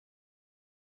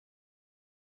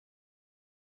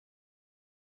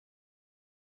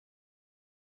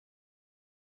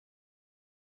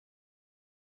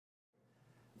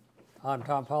I'm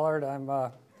Tom Pollard.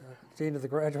 I'm Dean of the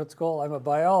Graduate School. I'm a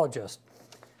biologist.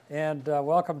 And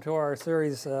welcome to our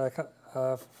series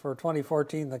for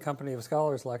 2014, the Company of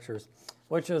Scholars Lectures,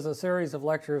 which is a series of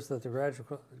lectures that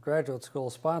the Graduate School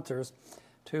sponsors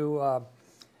to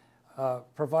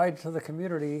provide to the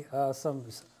community some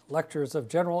lectures of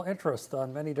general interest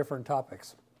on many different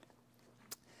topics.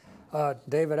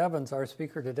 David Evans, our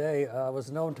speaker today,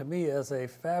 was known to me as a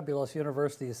fabulous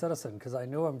university citizen because I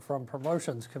knew him from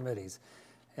promotions committees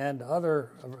and other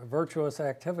virtuous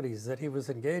activities that he was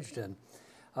engaged in.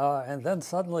 And then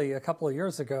suddenly, a couple of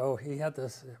years ago, he had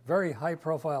this very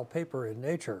high-profile paper in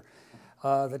Nature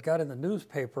that got in the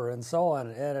newspaper and so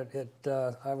on. And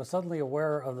I was suddenly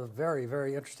aware of the very,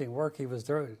 very interesting work he was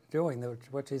doing,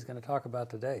 which he's going to talk about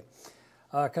today.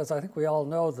 Because I think we all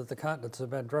know that the continents have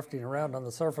been drifting around on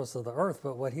the surface of the Earth,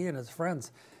 but what he and his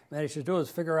friends managed to do is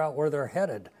figure out where they're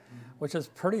headed, which is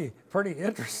pretty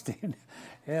interesting,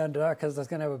 and because it's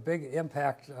going to have a big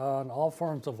impact on all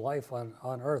forms of life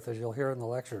on Earth, as you'll hear in the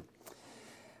lecture.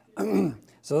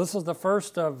 So this is the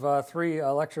first of three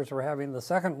lectures we're having. The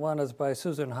second one is by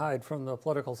Susan Hyde from the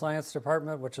Political Science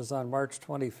Department, which is on March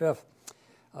 25th.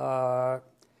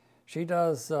 She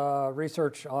does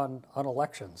research on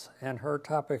elections, and her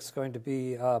topic's going to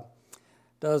be,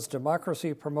 does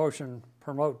democracy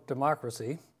promote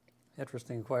democracy?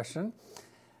 Interesting question.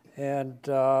 And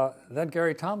then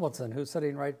Gary Tomlinson, who's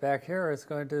sitting right back here, is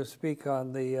going to speak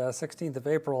on the 16th of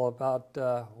April about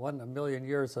 1 million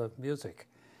years of music,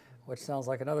 which sounds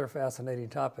like another fascinating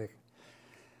topic.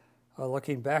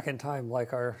 Looking back in time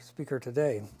like our speaker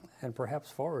today, and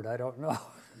perhaps forward, I don't know.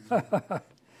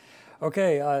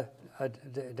 Okay,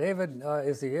 David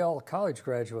is the Yale College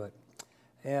graduate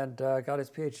and got his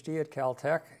PhD at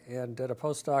Caltech and did a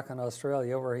postdoc in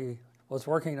Australia where he was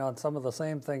working on some of the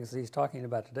same things he's talking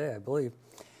about today, I believe.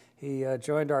 He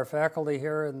joined our faculty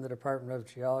here in the Department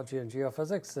of Geology and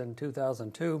Geophysics in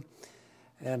 2002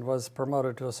 and was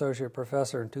promoted to associate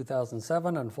professor in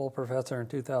 2007 and full professor in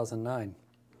 2009.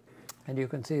 And you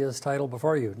can see his title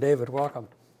before you. David, welcome.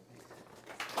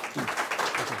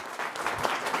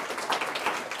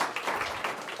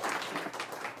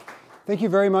 Thank you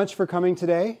very much for coming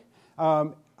today.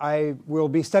 I will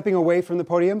be stepping away from the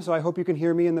podium, so I hope you can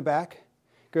hear me in the back.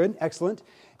 Good, excellent.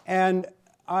 And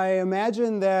I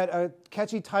imagine that a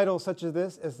catchy title such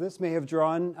as this may have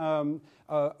drawn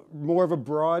more of a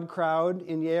broad crowd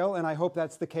in Yale, and I hope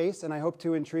that's the case, and I hope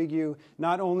to intrigue you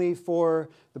not only for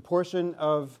the portion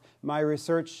of my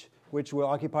research which will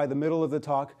occupy the middle of the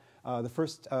talk, the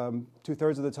first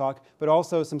two-thirds of the talk, but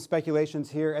also some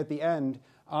speculations here at the end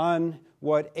on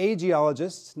what a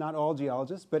geologist, not all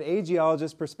geologists, but a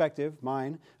geologist's perspective,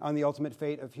 mine, on the ultimate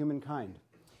fate of humankind.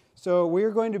 So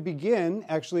we're going to begin,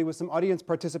 actually, with some audience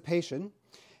participation.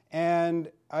 And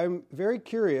I'm very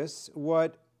curious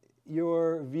what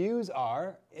your views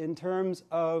are in terms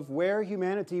of where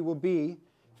humanity will be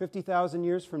 50,000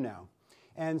 years from now.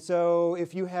 And so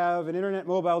if you have an internet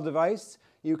mobile device,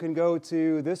 you can go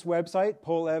to this website,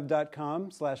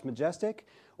 polev.com/majestic,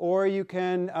 or you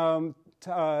can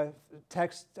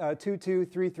text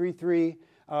 22333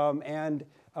 and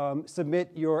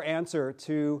submit your answer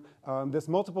to this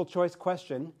multiple choice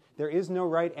question. There is no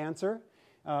right answer.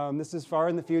 This is far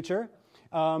in the future.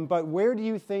 But where do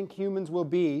you think humans will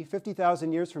be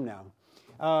 50,000 years from now?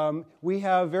 We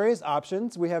have various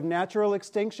options. We have natural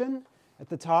extinction at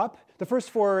the top. The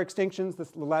first four are extinctions.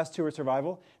 The last two are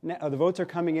survival. The votes are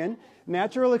coming in.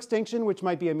 Natural extinction, which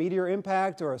might be a meteor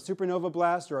impact or a supernova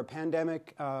blast or a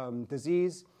pandemic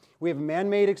disease. We have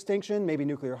man-made extinction, maybe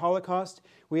nuclear holocaust.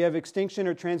 We have extinction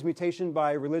or transmutation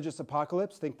by religious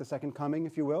apocalypse, think the second coming,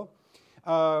 if you will.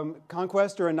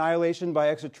 Conquest or annihilation by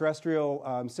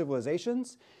extraterrestrial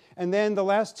civilizations. And then the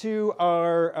last two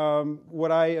are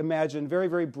what I imagine very,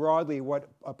 very broadly what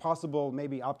a possible,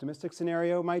 maybe optimistic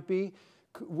scenario might be.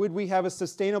 Would we have a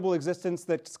sustainable existence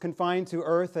that's confined to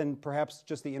Earth and perhaps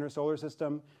just the inner solar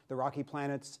system, the rocky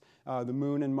planets, the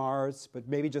Moon and Mars, but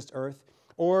maybe just Earth?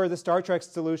 Or the Star Trek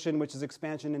solution, which is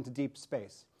expansion into deep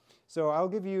space. So I'll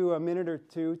give you a minute or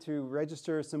two to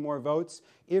register some more votes.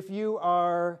 If you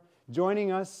are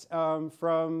joining us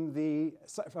from the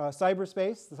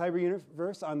cyberspace, the cyber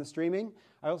universe on the streaming,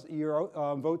 your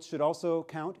votes should also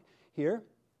count here.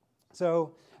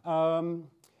 So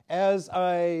as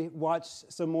I watch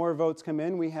some more votes come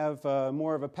in, we have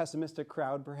more of a pessimistic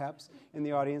crowd, perhaps, in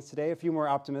the audience today, a few more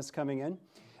optimists coming in.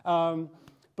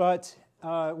 But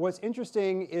what's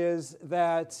interesting is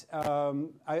that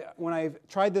when I've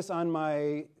tried this on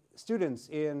my students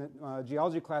in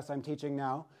geology class I'm teaching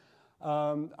now,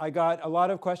 I got a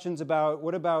lot of questions about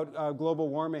what about global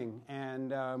warming, and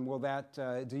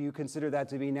do you consider that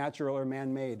to be natural or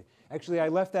man-made? Actually, I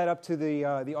left that up to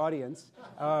the audience.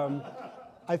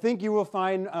 I think you will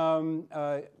find,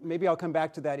 maybe I'll come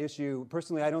back to that issue.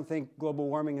 Personally, I don't think global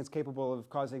warming is capable of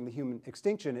causing the human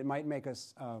extinction. It might make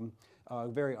us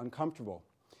very uncomfortable.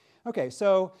 Okay,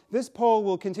 so this poll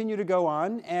will continue to go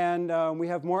on, and we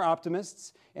have more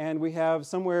optimists, and we have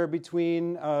somewhere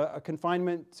between a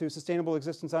confinement to sustainable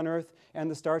existence on Earth and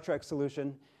the Star Trek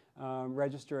solution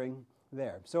registering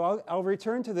there. So I'll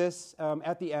return to this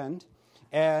at the end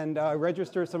and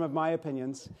register some of my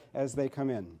opinions as they come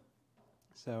in.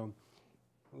 So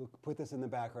we'll put this in the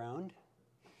background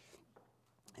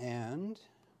and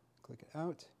click it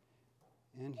out,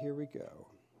 and here we go.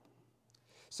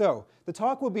 So the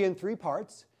talk will be in 3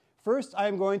 parts. First,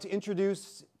 I'm going to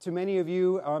introduce to many of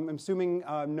you, I'm assuming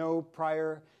no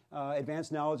prior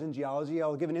advanced knowledge in geology.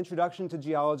 I'll give an introduction to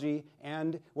geology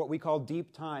and what we call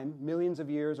deep time, millions of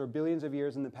years or billions of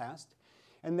years in the past.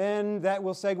 And then that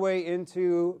will segue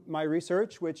into my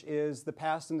research, which is the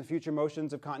past and the future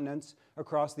motions of continents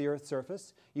across the Earth's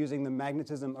surface using the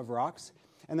magnetism of rocks.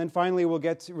 And then finally, we'll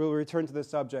return to the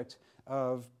subject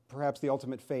of perhaps the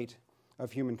ultimate fate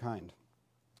of humankind.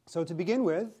 So to begin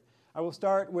with, I will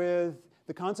start with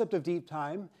the concept of deep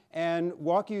time and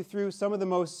walk you through some of the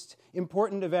most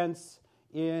important events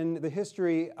in the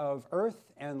history of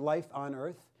Earth and life on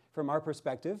Earth from our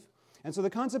perspective. And so the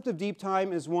concept of deep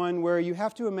time is one where you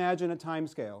have to imagine a time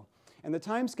scale. And the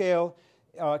time scale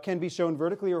can be shown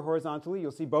vertically or horizontally.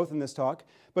 You'll see both in this talk.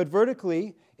 But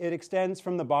vertically, it extends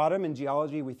from the bottom. In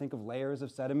geology, we think of layers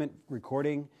of sediment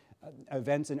recording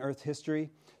events in Earth's history.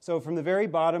 So from the very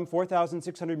bottom,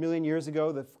 4,600 million years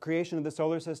ago, the creation of the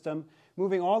solar system,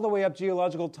 moving all the way up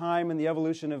geological time and the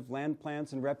evolution of land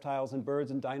plants and reptiles and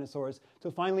birds and dinosaurs, to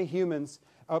finally humans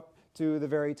up to the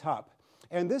very top.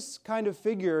 And this kind of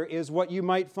figure is what you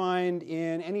might find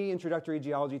in any introductory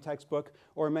geology textbook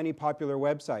or many popular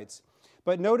websites.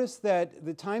 But notice that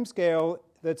the time scale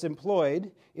that's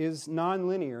employed is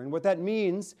nonlinear. And what that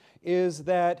means is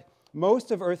that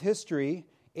most of Earth history,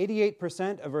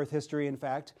 88% of Earth history, in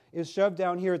fact, is shoved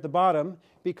down here at the bottom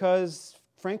because,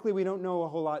 frankly, we don't know a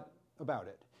whole lot about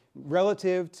it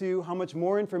relative to how much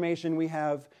more information we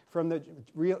have from the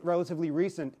relatively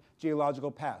recent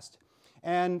geological past.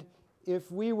 And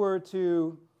if we were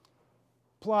to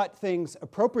plot things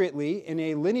appropriately in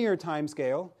a linear time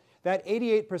scale, that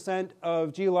 88%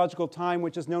 of geological time,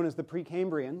 which is known as the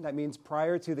Precambrian, that means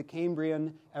prior to the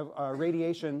Cambrian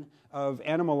radiation of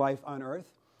animal life on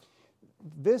Earth,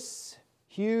 this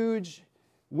huge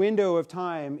window of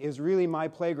time is really my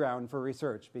playground for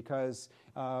research because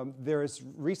there's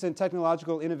recent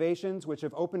technological innovations which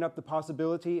have opened up the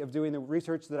possibility of doing the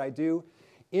research that I do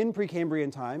in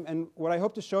Precambrian time. And what I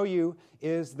hope to show you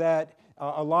is that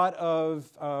a lot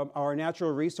of our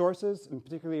natural resources, and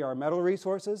particularly our metal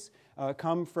resources,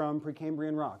 come from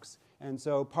Precambrian rocks. And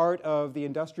so part of the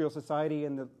industrial society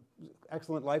and the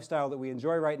excellent lifestyle that we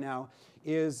enjoy right now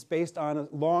is based on a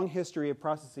long history of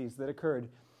processes that occurred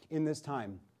in this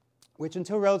time, which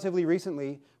until relatively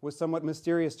recently was somewhat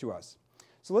mysterious to us.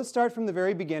 So let's start from the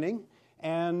very beginning,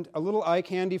 and a little eye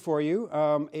candy for you,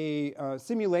 a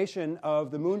simulation of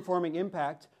the moon-forming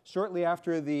impact shortly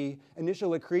after the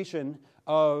initial accretion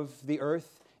of the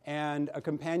Earth and a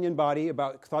companion body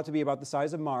thought to be about the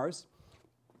size of Mars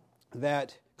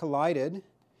that collided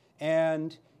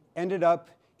and ended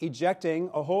up ejecting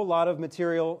a whole lot of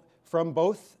material from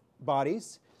both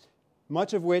bodies,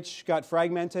 much of which got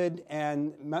fragmented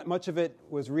and much of it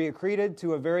was reaccreted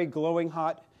to a very glowing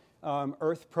hot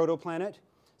Earth protoplanet,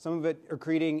 some of it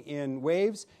accreting in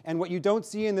waves. And what you don't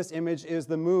see in this image is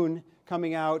the moon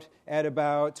coming out at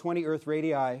about 20 Earth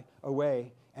radii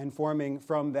away and forming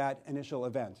from that initial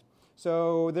event.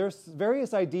 So there's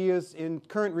various ideas in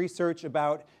current research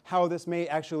about how this may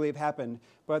actually have happened,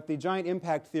 but the giant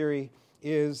impact theory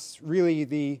is really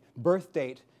the birth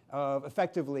date of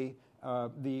effectively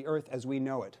the Earth as we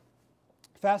know it.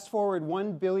 Fast forward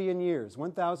 1 billion years,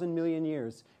 1,000 million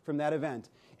years from that event,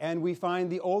 and we find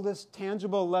the oldest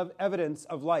tangible evidence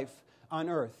of life on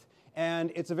Earth.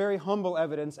 And it's a very humble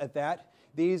evidence at that.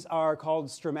 These are called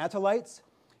stromatolites,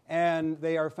 and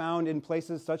they are found in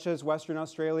places such as Western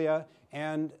Australia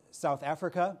and South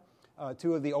Africa,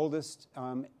 two of the oldest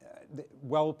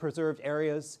well-preserved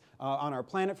areas on our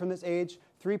planet from this age.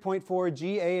 3.4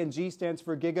 GA, and G stands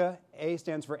for giga, A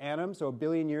stands for atom, so a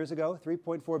billion years ago,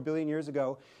 3.4 billion years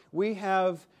ago. We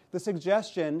have the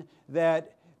suggestion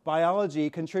that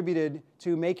biology contributed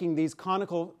to making these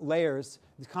conical layers,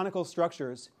 these conical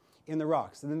structures in the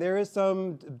rocks. And there is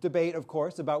some debate, of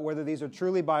course, about whether these are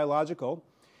truly biological.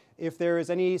 If there is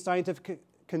any scientific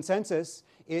consensus,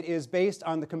 it is based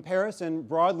on the comparison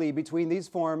broadly between these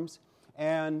forms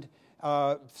and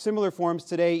similar forms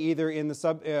today, either in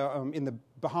the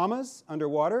Bahamas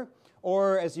underwater,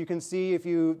 or as you can see, if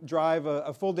you drive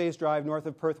a full day's drive north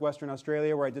of Perth, Western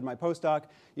Australia, where I did my postdoc,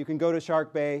 you can go to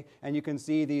Shark Bay and you can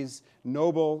see these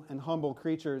noble and humble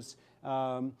creatures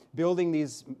building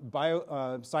these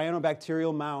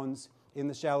cyanobacterial mounds in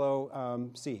the shallow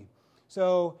sea.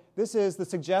 So this is the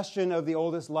suggestion of the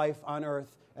oldest life on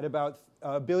Earth at about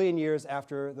a billion years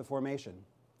after the formation.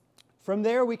 From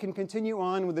there, we can continue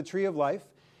on with the tree of life.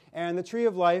 And the tree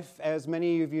of life, as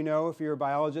many of you know if you're a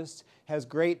biologist, has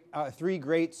three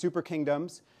great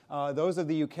superkingdoms. Those of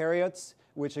the eukaryotes,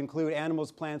 which include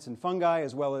animals, plants, and fungi,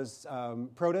 as well as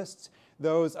protists.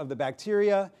 Those of the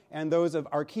bacteria, and those of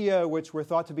archaea, which were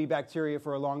thought to be bacteria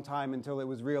for a long time until it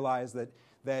was realized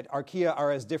that archaea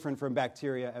are as different from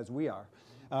bacteria as we are.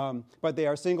 But they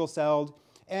are single-celled.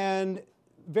 And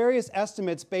various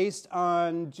estimates based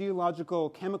on geological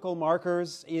chemical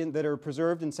markers that are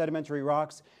preserved in sedimentary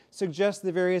rocks suggest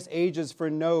the various ages for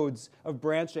nodes of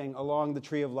branching along the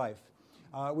tree of life.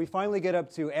 We finally get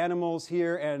up to animals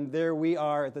here, and there we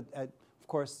are. Of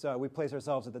course, we place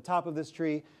ourselves at the top of this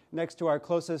tree next to our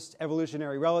closest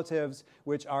evolutionary relatives,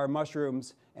 which are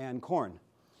mushrooms and corn.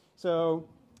 So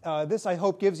this, I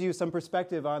hope, gives you some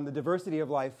perspective on the diversity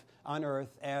of life on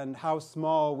Earth and how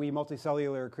small we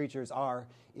multicellular creatures are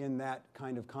in that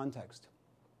kind of context.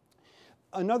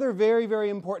 Another very, very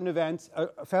important event,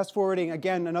 fast forwarding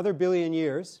again another billion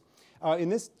years. In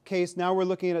this case, now we're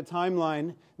looking at a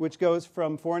timeline which goes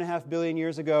from 4.5 billion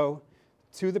years ago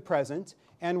to the present,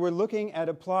 and we're looking at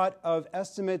a plot of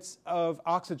estimates of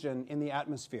oxygen in the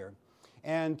atmosphere.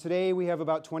 And today we have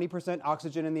about 20%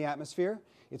 oxygen in the atmosphere.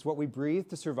 It's what we breathe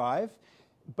to survive.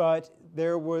 But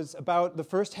there was about the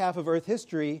first half of Earth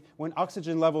history when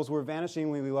oxygen levels were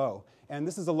vanishingly low. And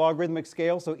this is a logarithmic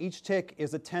scale, so each tick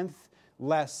is a tenth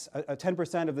less,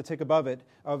 10% of the tick above it,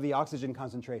 of the oxygen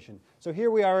concentration. So here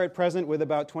we are at present with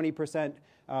about 20%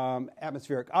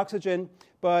 atmospheric oxygen,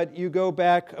 but you go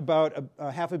back about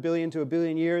a half a billion to a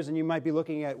billion years, and you might be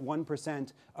looking at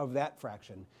 1% of that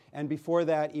fraction. And before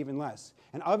that, even less.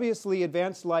 And obviously,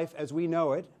 advanced life as we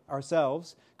know it,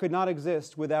 ourselves, could not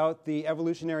exist without the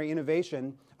evolutionary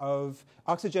innovation of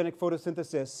oxygenic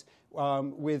photosynthesis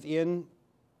within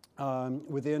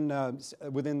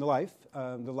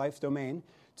the life's domain,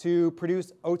 to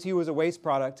produce O2 as a waste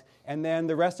product, and then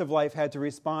the rest of life had to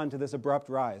respond to this abrupt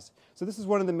rise. So this is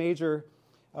one of the major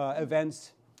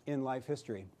events in life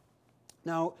history.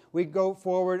 Now, we go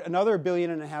forward another 1.5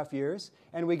 billion years,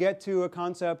 and we get to a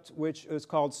concept which is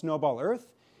called snowball Earth.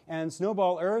 And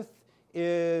snowball Earth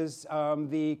is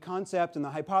the concept and the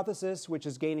hypothesis which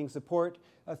is gaining support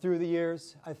through the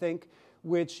years, I think,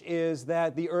 which is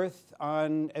that the Earth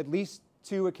on at least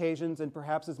 2 occasions, and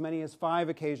perhaps as many as 5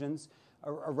 occasions,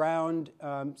 around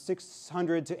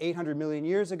 600 to 800 million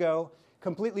years ago,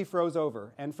 completely froze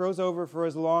over, and froze over for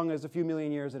as long as a few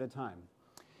million years at a time.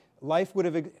 Life would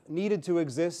have needed to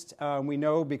exist, we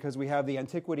know, because we have the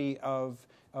antiquity of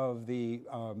the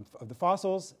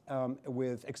fossils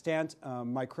with extant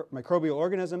microbial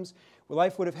organisms.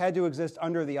 Life would have had to exist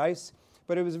under the ice,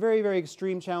 but it was very, very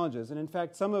extreme challenges. And in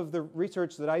fact, some of the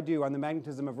research that I do on the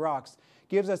magnetism of rocks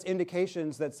gives us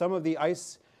indications that some of the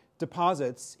ice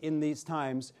deposits in these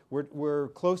times were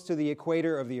close to the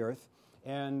equator of the Earth,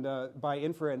 and by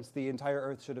inference, the entire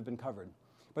Earth should have been covered.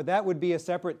 But that would be a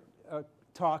separate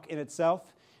talk in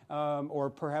itself, or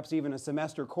perhaps even a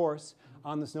semester course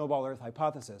on the snowball Earth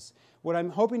hypothesis. What I'm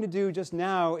hoping to do just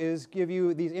now is give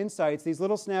you these insights, these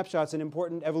little snapshots and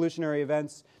important evolutionary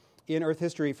events in Earth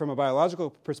history from a biological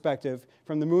perspective,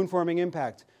 from the moon-forming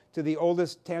impact to the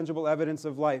oldest tangible evidence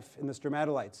of life in the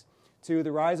stromatolites, to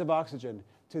the rise of oxygen,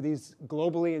 to these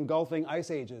globally engulfing ice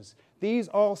ages. These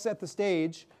all set the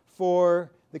stage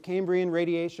for the Cambrian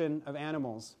radiation of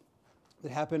animals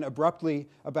that happened abruptly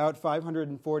about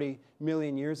 540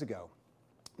 million years ago.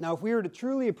 Now, if we were to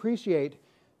truly appreciate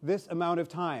this amount of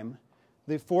time,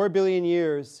 the 4 billion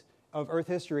years of Earth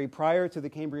history prior to the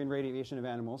Cambrian radiation of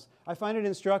animals, I find it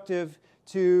instructive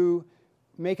to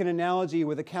make an analogy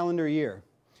with a calendar year.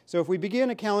 So if we begin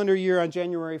a calendar year on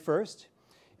January 1st,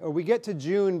 we get to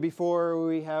June before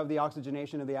we have the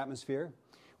oxygenation of the atmosphere.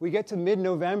 We get to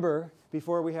mid-November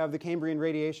before we have the Cambrian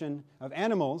radiation of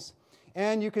animals.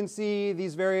 And you can see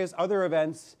these various other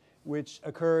events which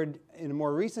occurred in a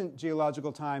more recent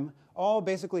geological time, all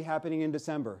basically happening in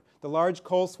December. The large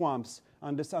coal swamps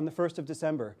on the 1st of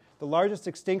December. The largest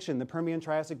extinction, the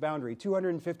Permian-Triassic boundary,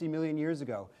 250 million years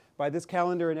ago. by this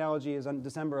calendar analogy, is on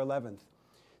December 11th.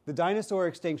 The dinosaur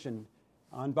extinction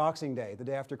on Boxing Day, the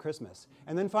day after Christmas.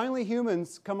 And then finally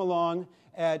humans come along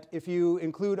at, if you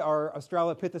include our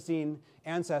Australopithecine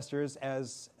ancestors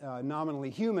as nominally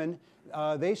human,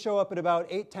 they show up at about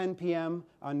 8:10 p.m.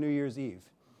 on New Year's Eve.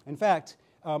 In fact,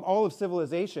 all of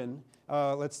civilization,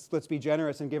 let's be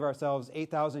generous and give ourselves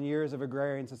 8,000 years of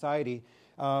agrarian society.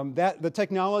 The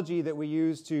technology that we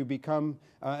use to become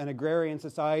an agrarian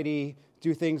society,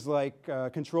 do things like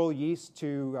control yeast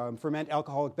to ferment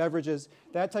alcoholic beverages,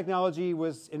 that technology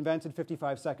was invented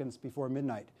 55 seconds before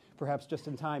midnight. Perhaps just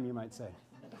in time, you might say.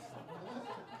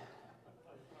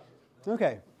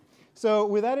 Okay, so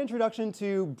with that introduction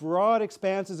to broad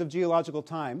expanses of geological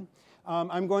time,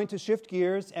 I'm going to shift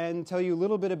gears and tell you a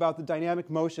little bit about the dynamic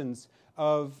motions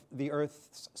of the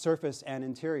Earth's surface and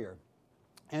interior.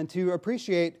 And to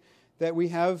appreciate that we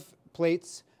have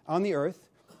plates on the Earth,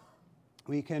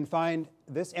 we can find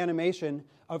this animation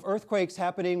of earthquakes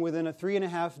happening within a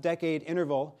 3.5 decade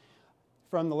interval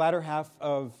from the latter half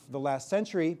of the last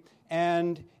century.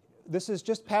 And this is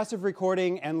just passive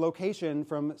recording and location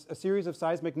from a series of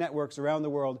seismic networks around the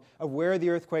world of where the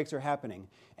earthquakes are happening.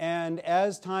 And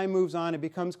as time moves on, it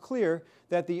becomes clear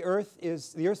that the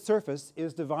Earth's surface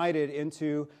is divided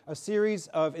into a series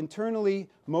of internally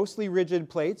mostly rigid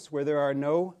plates where there are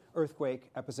no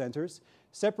earthquake epicenters,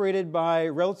 separated by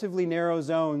relatively narrow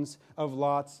zones of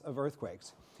lots of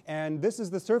earthquakes. And this is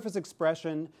the surface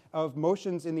expression of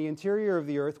motions in the interior of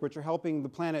the Earth, which are helping the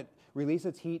planet release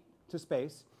its heat to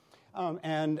space.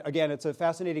 And again, it's a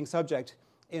fascinating subject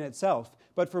in itself.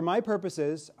 But for my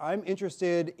purposes, I'm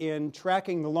interested in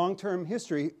tracking the long-term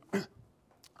history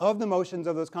of the motions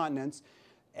of those continents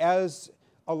as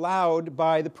allowed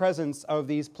by the presence of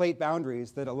these plate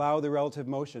boundaries that allow the relative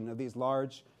motion of these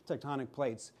large tectonic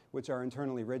plates, which are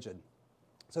internally rigid.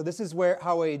 So this is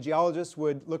how a geologist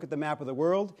would look at the map of the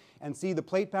world and see the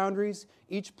plate boundaries.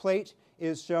 Each plate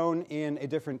is shown in a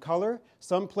different color.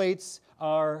 Some plates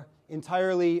are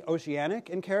entirely oceanic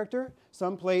in character.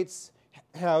 Some plates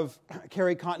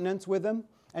carry continents with them.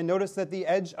 And notice that the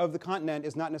edge of the continent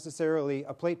is not necessarily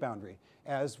a plate boundary,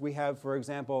 as we have, for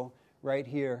example, right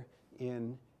here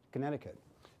in Connecticut.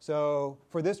 So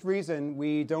for this reason,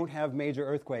 we don't have major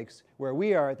earthquakes where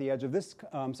we are at the edge of this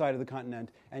side of the continent,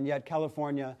 and yet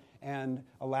California and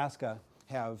Alaska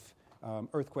have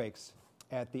earthquakes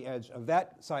at the edge of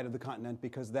that side of the continent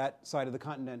because that side of the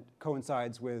continent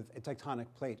coincides with a tectonic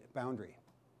plate boundary.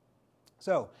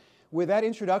 So with that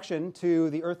introduction to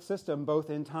the Earth system, both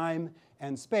in time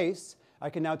and space, I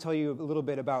can now tell you a little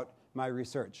bit about my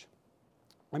research.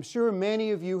 I'm sure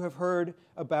many of you have heard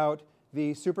about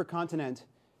the supercontinent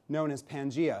known as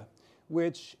Pangaea,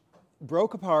 which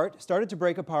started to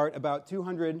break apart about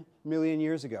 200 million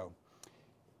years ago.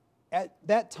 At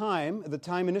that time,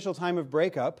 initial time of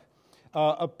breakup,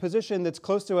 a position that's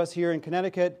close to us here in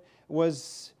Connecticut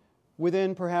was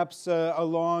within perhaps a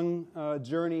long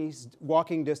journey's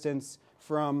walking distance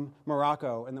from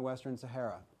Morocco in the Western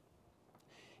Sahara.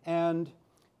 And,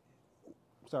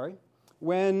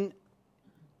 when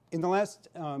in the last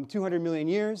 200 million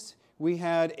years, we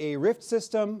had a rift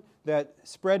system that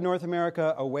spread North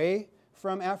America away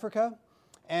from Africa,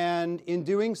 and in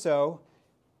doing so,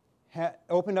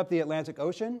 opened up the Atlantic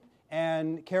Ocean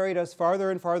and carried us farther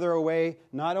and farther away,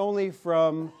 not only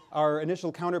from our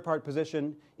initial counterpart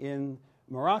position in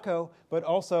Morocco, but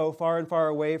also far and far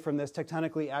away from this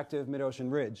tectonically active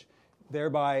mid-ocean ridge,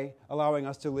 thereby allowing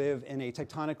us to live in a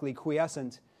tectonically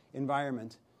quiescent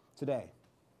environment today.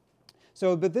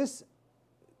 So, but this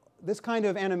kind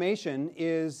of animation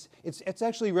it's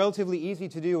actually relatively easy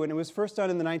to do, and it was first done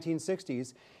in the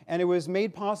 1960s, and it was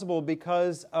made possible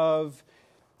because of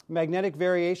magnetic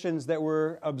variations that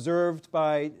were observed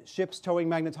by ships towing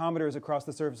magnetometers across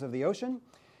the surface of the ocean.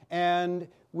 And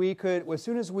we could, as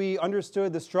soon as we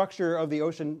understood the structure of the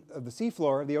ocean, of the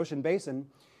seafloor, of the ocean basin,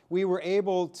 we were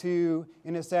able to,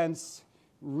 in a sense,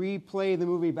 replay the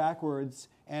movie backwards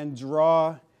and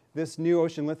draw this new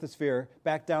ocean lithosphere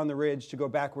back down the ridge to go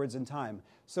backwards in time.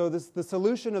 So the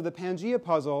solution of the Pangaea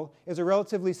puzzle is a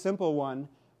relatively simple one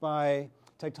by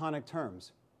tectonic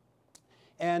terms.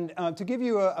 And to give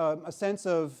you a sense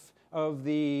of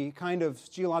the kind of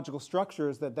geological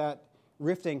structures that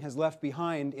rifting has left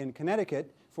behind in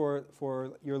Connecticut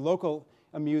for your local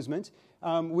amusement,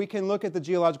 we can look at the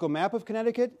geological map of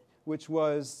Connecticut, which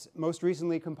was most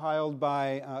recently compiled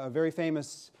by a very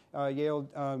famous Yale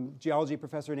geology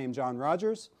professor named John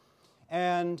Rogers.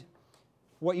 And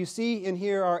what you see in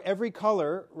here are every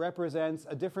color represents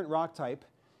a different rock type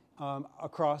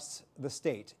across the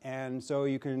state. And so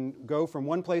you can go from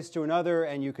one place to another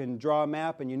and you can draw a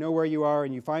map and you know where you are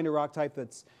and you find a rock type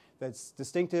that's that's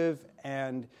distinctive,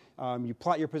 and you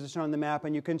plot your position on the map,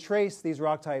 and you can trace these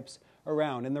rock types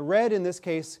around. And the red in this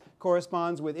case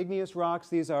corresponds with igneous rocks.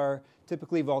 These are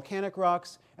typically volcanic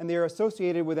rocks, and they are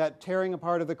associated with that tearing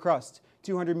apart of the crust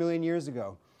 200 million years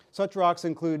ago. Such rocks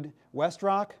include West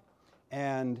Rock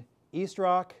and East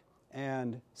Rock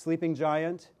and Sleeping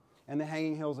Giant and the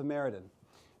Hanging Hills of Meriden.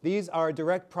 These are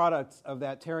direct products of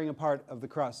that tearing apart of the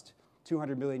crust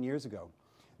 200 million years ago.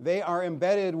 They are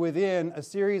embedded within a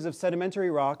series of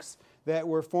sedimentary rocks that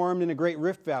were formed in a great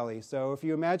rift valley. So if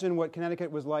you imagine what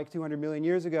Connecticut was like 200 million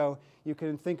years ago, you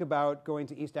can think about going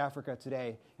to East Africa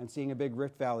today and seeing a big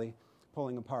rift valley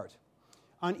pulling apart.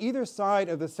 On either side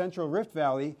of the central rift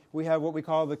valley, we have what we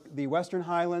call the western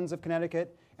highlands of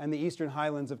Connecticut and the eastern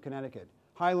highlands of Connecticut.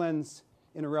 Highlands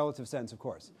in a relative sense, of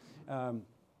course.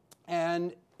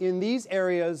 And in these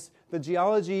areas, the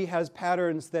geology has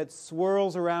patterns that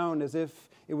swirls around as if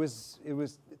it was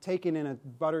taken in a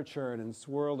butter churn and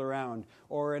swirled around,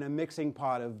 or in a mixing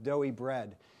pot of doughy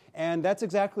bread. And that's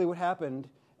exactly what happened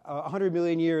 100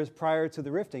 million years prior to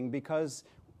the rifting, because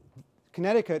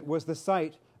Connecticut was the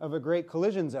site of a great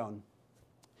collision zone.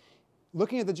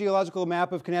 Looking at the geological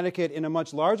map of Connecticut in a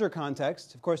much larger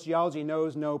context, of course, geology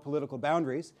knows no political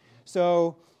boundaries,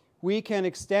 so we can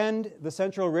extend the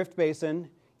central rift basin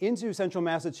into central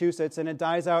Massachusetts, and it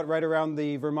dies out right around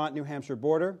the Vermont-New Hampshire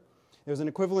border. There's an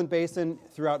equivalent basin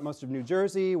throughout most of New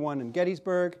Jersey, one in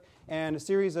Gettysburg, and a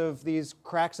series of these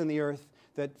cracks in the earth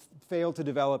that failed to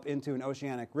develop into an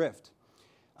oceanic rift.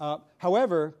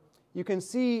 However, you can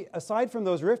see, aside from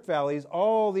those rift valleys,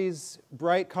 all these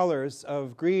bright colors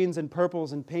of greens and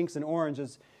purples and pinks and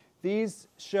oranges. These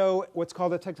show what's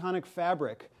called a tectonic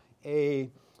fabric, an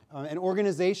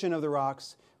organization of the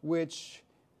rocks, which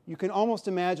you can almost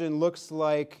imagine looks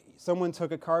like someone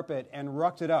took a carpet and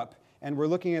rucked it up, and we're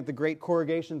looking at the great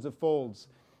corrugations of folds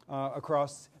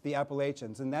across the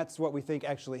Appalachians. And that's what we think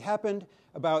actually happened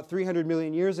about 300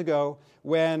 million years ago,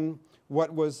 when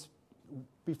what was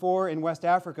before in West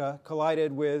Africa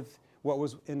collided with what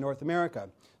was in North America.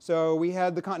 So we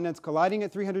had the continents colliding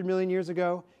at 300 million years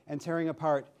ago and tearing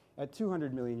apart at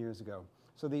 200 million years ago.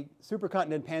 So the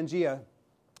supercontinent Pangaea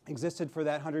existed for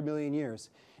that 100 million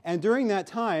years. And during that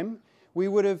time, we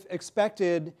would have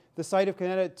expected the site of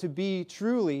Connecticut to be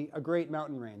truly a great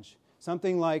mountain range,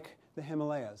 something like the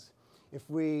Himalayas. If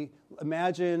we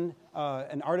imagine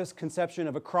an artist's conception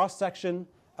of a cross-section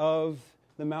of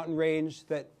the mountain range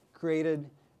that created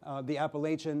the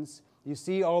Appalachians, you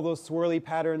see all those swirly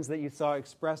patterns that you saw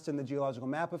expressed in the geological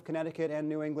map of Connecticut and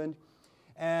New England,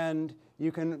 and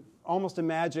you can almost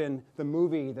imagine the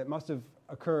movie that must have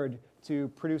occurred to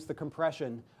produce the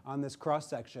compression on this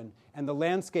cross-section and the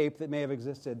landscape that may have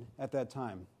existed at that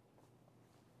time.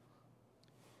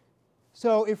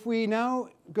 So if we now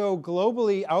go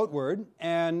globally outward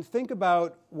and think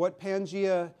about what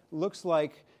Pangaea looks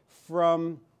like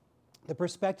from the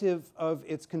perspective of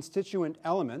its constituent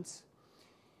elements,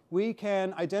 we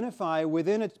can identify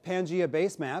within a Pangaea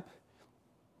base map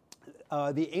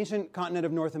the ancient continent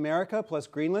of North America plus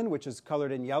Greenland, which is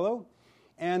colored in yellow,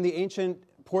 and the ancient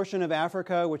portion of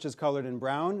Africa, which is colored in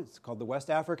brown. It's called the West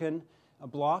African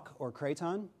block or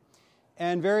craton,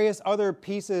 and various other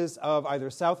pieces of either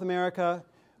South America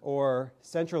or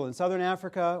Central and Southern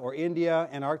Africa or India,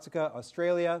 Antarctica,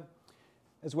 Australia,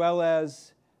 as well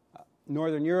as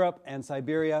Northern Europe and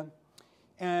Siberia.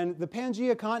 And the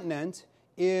Pangaea continent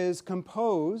is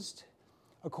composed,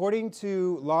 according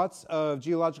to lots of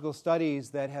geological studies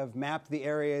that have mapped the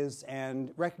areas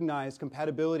and recognized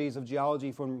compatibilities of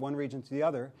geology from one region to the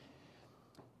other,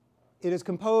 it is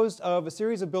composed of a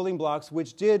series of building blocks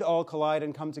which did all collide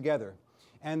and come together.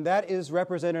 And that is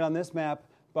represented on this map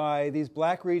by these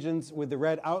black regions with the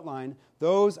red outline.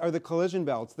 Those are the collision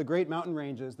belts, the great mountain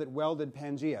ranges that welded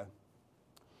Pangaea.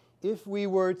 If we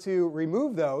were to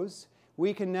remove those,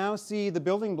 we can now see the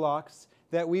building blocks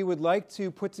that we would like to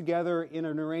put together in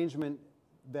an arrangement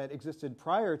that existed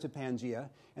prior to Pangaea,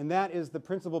 and that is the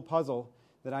principal puzzle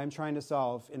that I'm trying to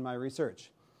solve in my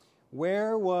research.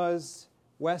 Where was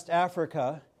West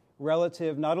Africa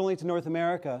relative not only to North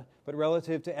America, but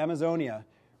relative to Amazonia,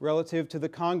 relative to the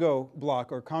Congo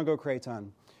block or Congo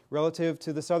craton, relative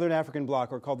to the Southern African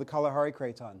block or called the Kalahari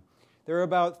craton? There are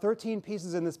about 13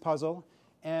 pieces in this puzzle,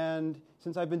 and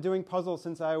since I've been doing puzzles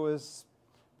since I was,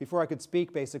 before I could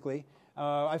speak basically,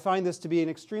 I find this to be an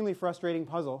extremely frustrating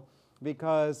puzzle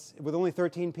because with only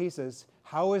 13 pieces,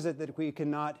 how is it that we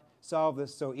cannot solve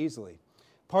this so easily?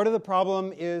 Part of the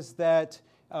problem is that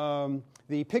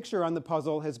the picture on the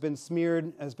puzzle has been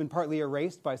smeared, has been partly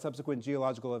erased by subsequent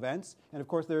geological events, and of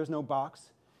course there is no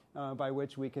box by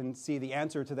which we can see the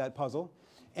answer to that puzzle.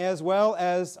 as well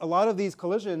as a lot of these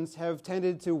collisions have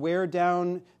tended to wear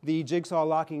down the jigsaw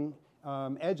locking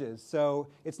edges. So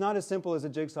it's not as simple as a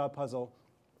jigsaw puzzle,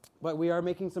 but we are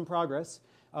making some progress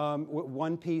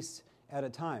one piece at a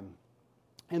time.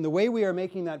 And the way we are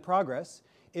making that progress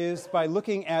is by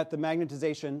looking at the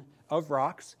magnetization of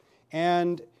rocks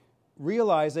and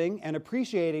realizing and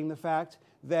appreciating the fact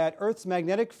that Earth's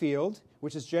magnetic field,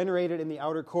 which is generated in the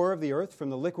outer core of the Earth from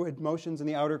the liquid motions in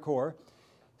the outer core,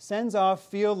 sends off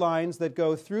field lines that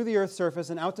go through the Earth's surface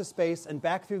and out to space and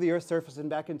back through the Earth's surface and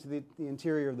back into the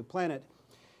interior of the planet.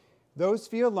 Those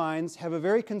field lines have a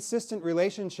very consistent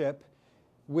relationship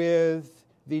with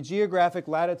the geographic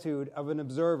latitude of an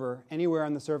observer anywhere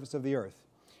on the surface of the Earth.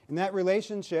 And that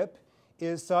relationship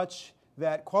is such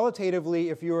that qualitatively,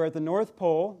 if you are at the North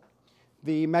Pole,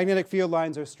 the magnetic field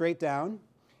lines are straight down.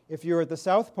 If you're at the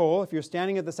South Pole, if you're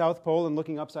standing at the South Pole and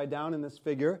looking upside down in this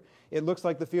figure, it looks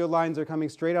like the field lines are coming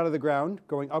straight out of the ground,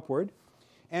 going upward.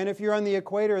 And if you're on the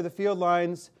equator, the field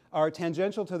lines are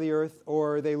tangential to the Earth,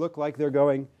 or they look like they're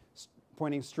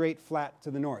pointing straight flat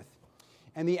to the north.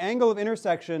 And the angle of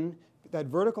intersection, that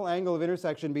vertical angle of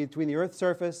intersection between the Earth's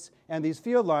surface and these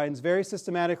field lines, very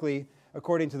systematically,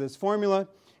 according to this formula,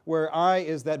 where I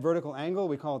is that vertical angle,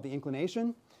 we call it the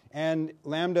inclination, and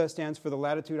lambda stands for the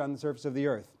latitude on the surface of the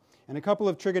Earth. And a couple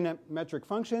of trigonometric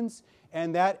functions,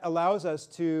 and that allows us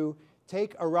to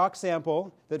take a rock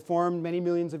sample that formed many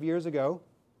millions of years ago,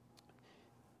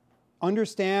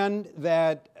 understand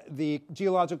that the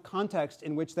geological context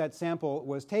in which that sample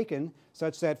was taken,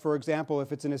 such that, for example,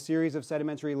 if it's in a series of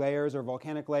sedimentary layers or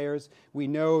volcanic layers, we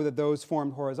know that those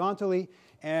formed horizontally,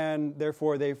 and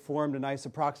therefore they've formed a nice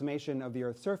approximation of the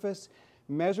Earth's surface,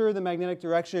 measure the magnetic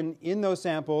direction in those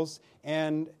samples,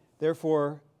 and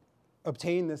therefore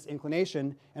obtain this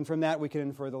inclination, and from that we can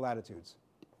infer the latitudes.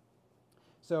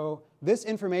 So this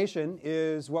information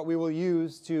is what we will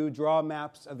use to draw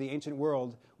maps of the ancient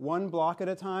world, one block at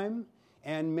a time,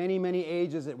 and many, many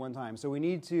ages at one time. So we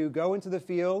need to go into the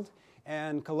field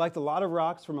and collect a lot of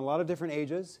rocks from a lot of different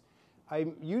ages.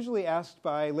 I'm usually asked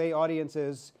by lay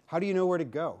audiences, how do you know where to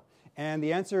go? And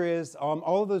the answer is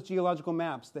all of those geological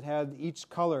maps that had each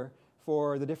color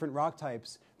for the different rock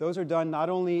types, those are done not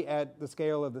only at the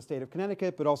scale of the state of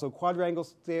Connecticut, but also quadrangle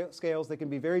scales. They can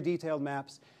be very detailed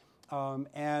maps.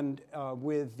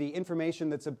 With the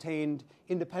information that's obtained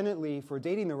independently for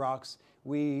dating the rocks,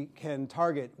 we can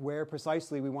target where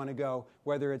precisely we want to go,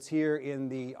 whether it's here in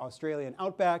the Australian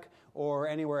outback or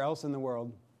anywhere else in the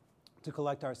world, to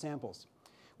collect our samples.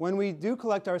 When we do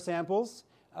collect our samples,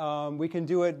 we can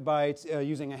do it by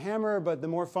using a hammer, but the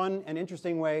more fun and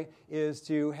interesting way is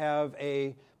to have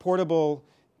a portable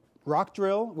rock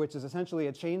drill, which is essentially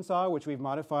a chainsaw, which we've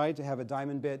modified to have a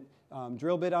diamond bit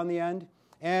drill bit on the end.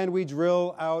 And we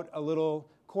drill out a little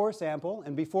core sample.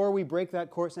 And before we break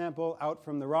that core sample out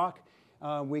from the rock,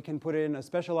 we can put in a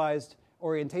specialized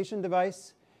orientation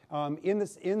device in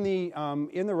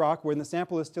the rock when the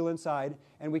sample is still inside.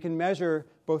 And we can measure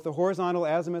both the horizontal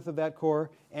azimuth of that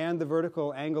core and the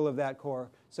vertical angle of that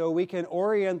core. So we can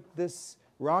orient this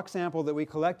rock sample that we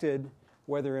collected,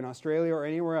 whether in Australia or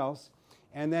anywhere else.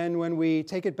 And then when we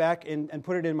take it back and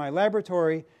put it in my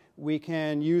laboratory, we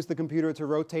can use the computer to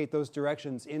rotate those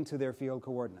directions into their field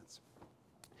coordinates.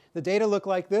 The data look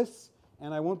like this,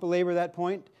 and I won't belabor that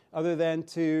point other than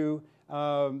to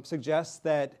suggest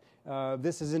that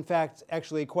this is in fact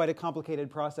actually quite a complicated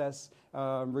process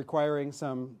requiring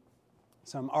some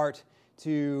art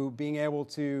to being able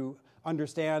to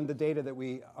understand the data that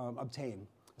we obtain,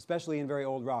 especially in very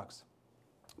old rocks.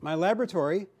 My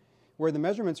laboratory, where the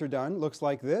measurements are done, looks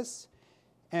like this,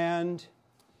 and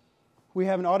we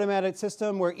have an automatic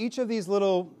system where each of these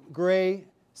little gray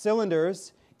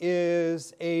cylinders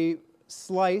is a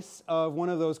slice of one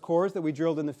of those cores that we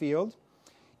drilled in the field.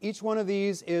 Each one of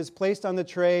these is placed on the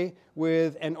tray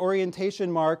with an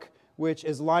orientation mark which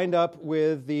is lined up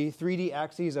with the 3D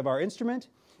axes of our instrument,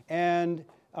 and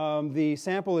the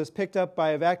sample is picked up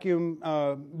by a vacuum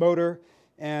motor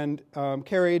and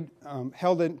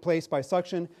held in place by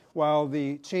suction while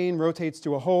the chain rotates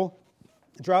to a hole,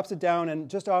 drops it down, and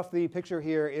just off the picture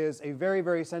here is a very,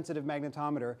 very sensitive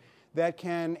magnetometer that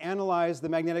can analyze the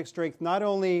magnetic strength not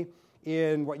only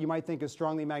in what you might think is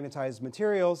strongly magnetized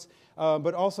materials,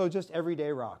 but also just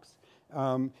everyday rocks.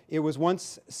 It was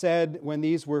once said when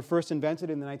these were first invented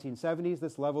in the 1970s,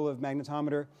 this level of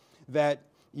magnetometer, that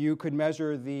you could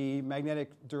measure the magnetic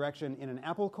direction in an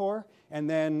apple core. And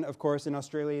then, of course, in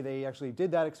Australia, they actually did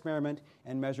that experiment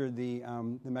and measured the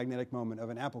magnetic moment of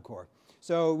an apple core.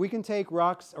 So we can take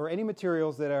rocks or any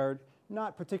materials that are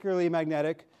not particularly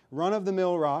magnetic,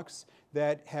 run-of-the-mill rocks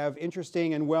that have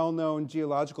interesting and well-known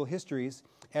geological histories,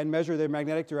 and measure their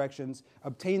magnetic directions,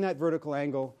 obtain that vertical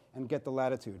angle, and get the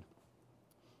latitude.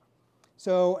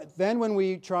 So then when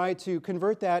we try to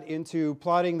convert that into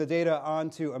plotting the data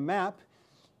onto a map,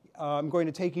 I'm going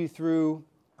to take you through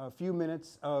a few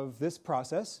minutes of this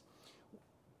process.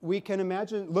 We can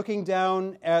imagine looking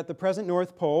down at the present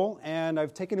North Pole, and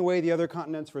I've taken away the other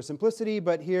continents for simplicity,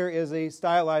 but here is a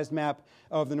stylized map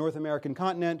of the North American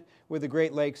continent with the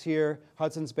Great Lakes here,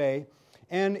 Hudson's Bay.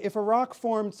 And if a rock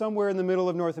formed somewhere in the middle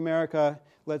of North America,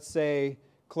 let's say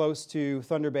close to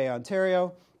Thunder Bay,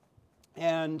 Ontario,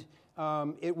 and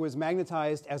it was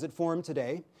magnetized as it formed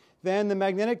today, then the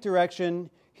magnetic direction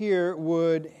here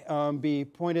would be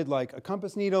pointed like a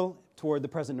compass needle toward the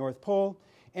present North Pole,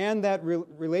 and that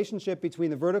relationship between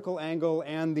the vertical angle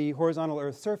and the horizontal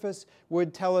Earth surface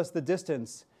would tell us the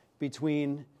distance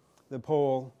between the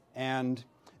pole and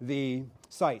the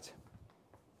site.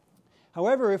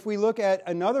 However, if we look at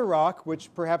another rock, which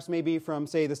perhaps may be from,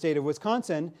 say, the state of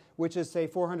Wisconsin, which is, say,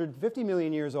 450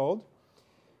 million years old,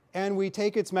 and we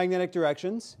take its magnetic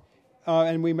directions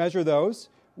and we measure those,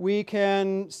 we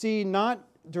can see not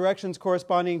directions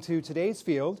corresponding to today's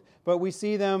field, but we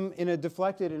see them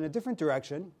deflected in a different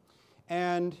direction.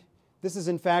 And this is,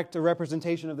 in fact, a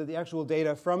representation of the actual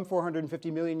data from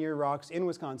 450 million year rocks in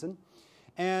Wisconsin.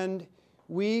 And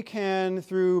we can,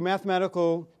 through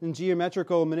mathematical and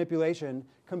geometrical manipulation,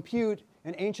 compute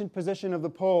an ancient position of the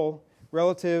pole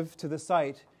relative to the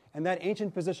site. And that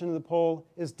ancient position of the pole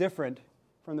is different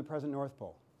from the present North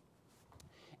Pole.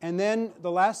 And then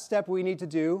the last step we need to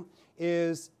do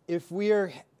is, if we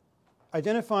are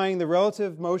identifying the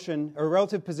relative motion or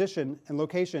relative position and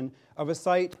location of a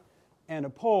site and a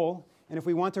pole, and if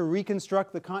we want to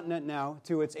reconstruct the continent now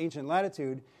to its ancient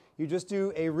latitude, you just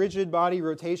do a rigid body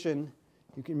rotation.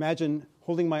 You can imagine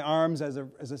holding my arms as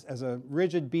a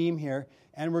rigid beam here,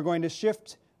 and we're going to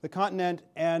shift the continent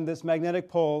and this magnetic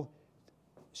pole,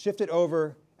 shift it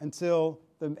over until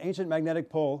the ancient magnetic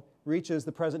pole reaches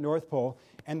the present North Pole.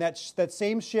 And that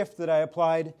same shift that I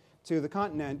applied to the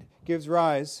continent gives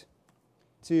rise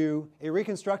to a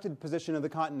reconstructed position of the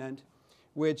continent,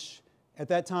 which at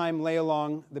that time lay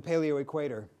along the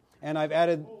paleoequator. And I've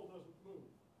added...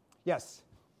 Yes,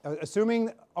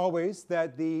 assuming always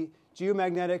that the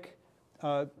geomagnetic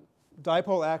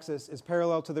dipole axis is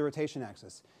parallel to the rotation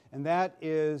axis. And that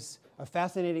is a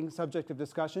fascinating subject of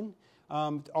discussion.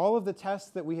 All of the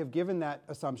tests that we have given that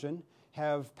assumption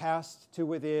have passed to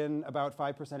within about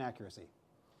 5% accuracy.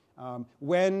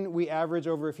 When we average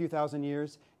over a few thousand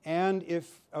years and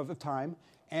of time,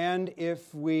 and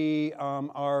if we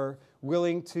are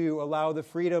willing to allow the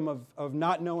freedom of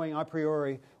not knowing a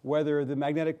priori whether the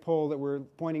magnetic pole that we're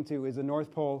pointing to is a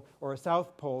north pole or a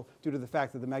south pole due to the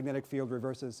fact that the magnetic field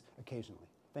reverses occasionally.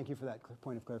 Thank you for that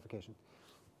point of clarification.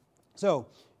 So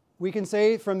we can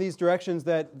say from these directions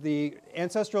that the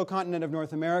ancestral continent of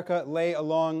North America lay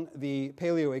along the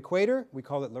paleoequator. We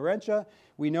call it Laurentia.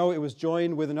 We know it was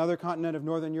joined with another continent of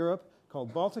northern Europe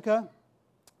called Baltica.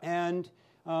 And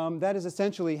that is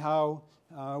essentially how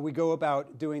we go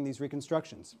about doing these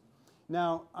reconstructions.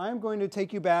 Now, I'm going to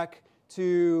take you back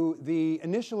to the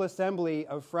initial assembly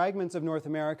of fragments of North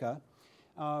America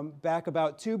back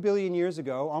about 2 billion years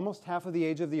ago, almost half of the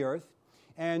age of the Earth,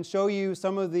 and show you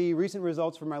some of the recent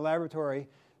results from my laboratory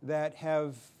that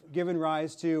have given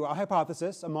rise to a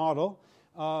hypothesis, a model,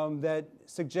 that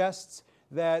suggests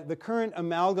that the current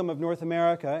amalgam of North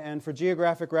America, and for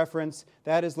geographic reference,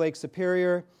 that is Lake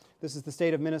Superior. This is the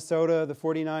state of Minnesota, the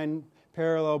 49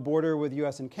 parallel border with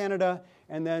US and Canada,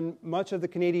 and then much of the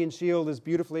Canadian Shield is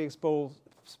beautifully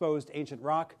exposed ancient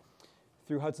rock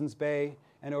through Hudson's Bay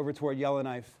and over toward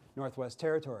Yellowknife, Northwest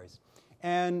Territories.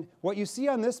 And what you see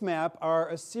on this map are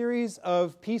a series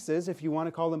of pieces, if you want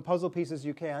to call them puzzle pieces,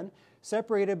 you can,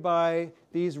 separated by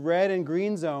these red and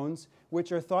green zones,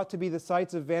 which are thought to be the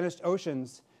sites of vanished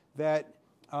oceans that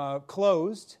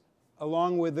closed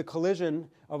along with the collision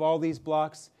of all these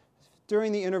blocks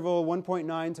during the interval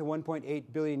 1.9 to 1.8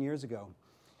 billion years ago.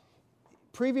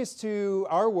 Previous to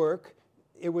our work,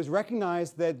 it was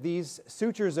recognized that these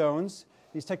suture zones,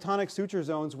 these tectonic suture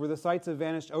zones, were the sites of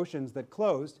vanished oceans that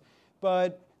closed.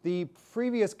 But the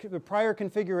prior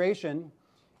configuration,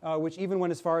 which even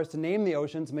went as far as to name the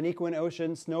oceans, Maniquin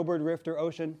Ocean, Snowbird Rift or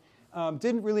Ocean,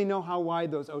 didn't really know how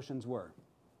wide those oceans were.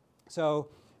 So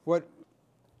what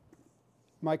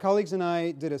my colleagues and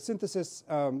I did a synthesis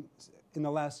in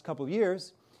the last couple of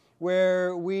years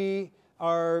where we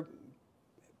are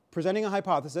presenting a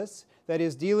hypothesis that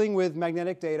is dealing with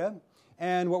magnetic data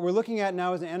And what we're looking at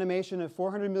now is an animation of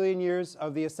 400 million years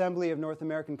of the assembly of North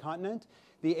American continent.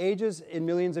 The ages in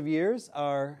millions of years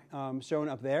are shown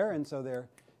up there, and so they're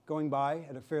going by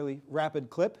at a fairly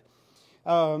rapid clip.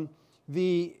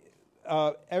 The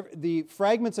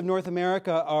fragments of North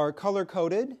America are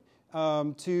color-coded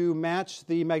to match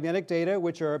the magnetic data,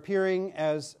 which are appearing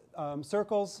as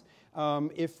circles.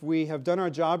 If we have done our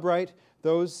job right,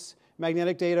 those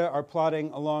magnetic data are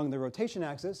plotting along the rotation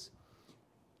axis.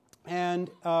 And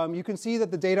you can see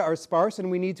that the data are sparse, and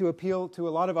we need to appeal to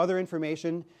a lot of other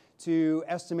information to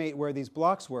estimate where these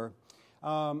blocks were.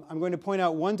 I'm going to point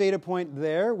out one data point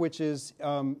there, which is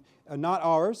not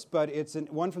ours, but it's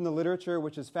one from the literature,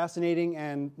 which is fascinating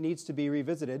and needs to be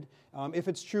revisited. If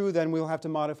it's true, then we'll have to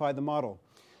modify the model.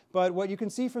 But what you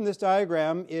can see from this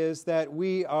diagram is that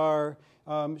we are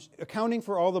accounting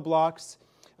for all the blocks,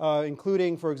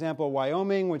 including, for example,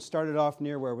 Wyoming, which started off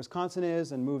near where Wisconsin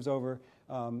is and moves over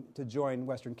to join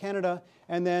Western Canada.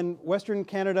 And then Western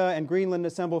Canada and Greenland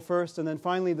assemble first, and then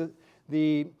finally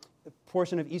the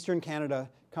portion of Eastern Canada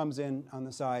comes in on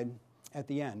the side at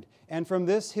the end. And from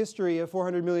this history of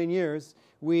 400 million years,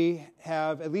 we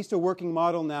have at least a working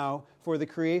model now for the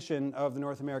creation of the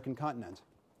North American continent.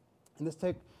 And this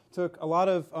took a lot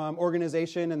of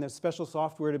organization, and there's special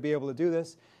software to be able to do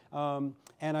this. And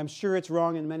I'm sure it's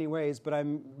wrong in many ways, but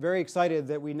I'm very excited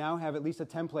that we now have at least a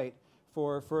template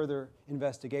for further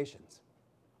investigations.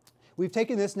 We've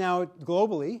taken this now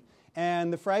globally,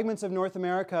 and the fragments of North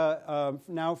America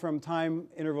now from time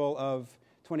interval of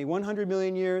 2100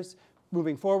 million years,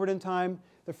 moving forward in time.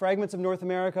 The fragments of North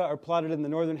America are plotted in the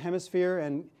northern hemisphere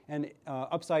and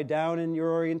upside down in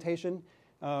your orientation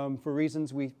for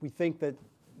reasons we think that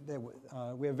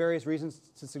we have various reasons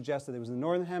to suggest that it was in the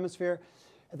northern hemisphere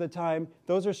at the time.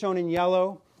 Those are shown in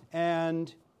yellow,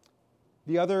 and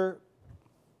the other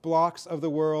blocks of the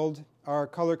world are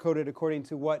color-coded according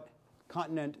to what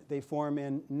continent they form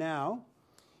in now.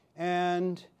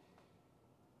 And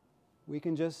we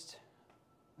can just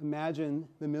imagine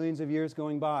the millions of years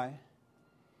going by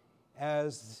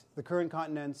as the current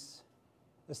continents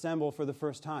assemble for the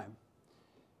first time.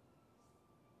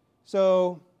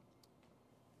 So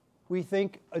we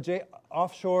think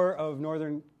offshore of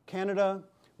northern Canada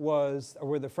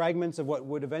were the fragments of what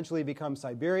would eventually become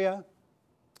Siberia.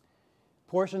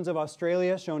 Portions of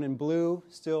Australia, shown in blue,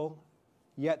 still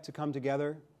yet to come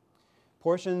together.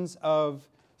 Portions of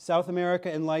South America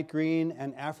in light green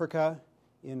and Africa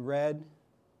in red.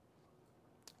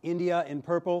 India in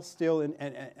purple, still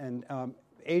and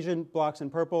Asian blocks in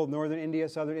purple, northern India,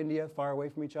 southern India, far away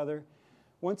from each other.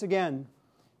 Once again,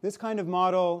 this kind of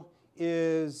model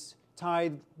is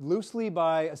tied loosely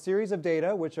by a series of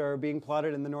data which are being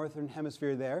plotted in the northern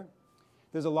hemisphere there.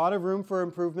 There's a lot of room for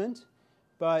improvement,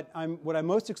 but what I'm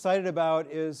most excited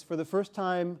about is, for the first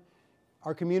time,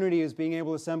 our community is being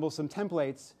able to assemble some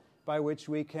templates by which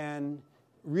we can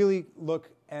really look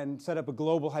and set up a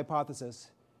global hypothesis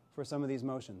for some of these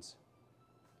motions.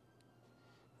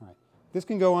 All right. This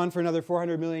can go on for another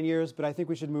 400 million years, but I think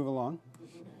we should move along.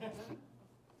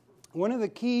 One of the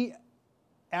key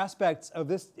aspects of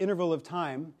this interval of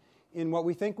time in what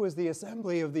we think was the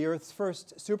assembly of the Earth's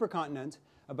first supercontinent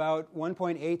about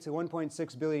 1.8 to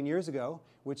 1.6 billion years ago,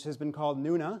 which has been called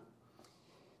Nuna.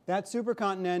 That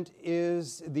supercontinent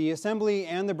is, the assembly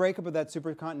and the breakup of that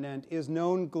supercontinent is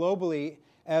known globally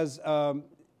as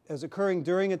occurring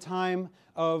during a time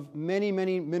of many,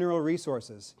 many mineral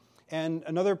resources. And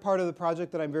another part of the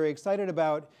project that I'm very excited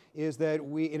about is that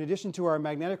we, in addition to our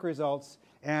magnetic results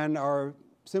and our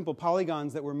simple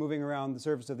polygons that we're moving around the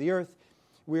surface of the Earth,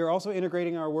 we are also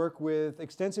integrating our work with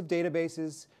extensive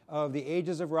databases of the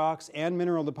ages of rocks and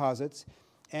mineral deposits.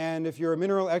 And if you're a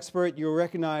mineral expert, you'll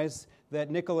recognize that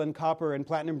nickel and copper and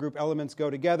platinum group elements go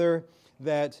together,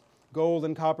 that gold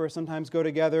and copper sometimes go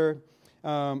together,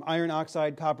 iron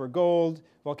oxide, copper, gold,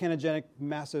 volcanogenic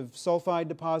massive sulfide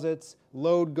deposits,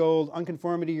 lode gold,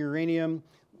 unconformity uranium,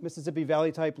 Mississippi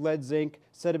Valley type lead zinc,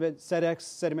 SEDEX,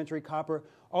 sedimentary copper.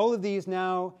 All of these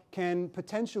now can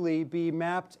potentially be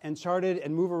mapped and charted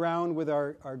and move around with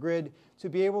our grid to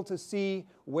be able to see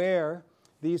where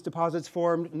these deposits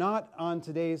formed, not on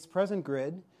today's present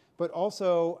grid, but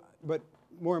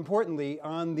more importantly,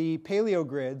 on the paleo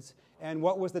grids and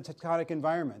what was the tectonic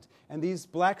environment. And these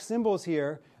black symbols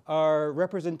here are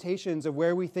representations of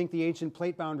where we think the ancient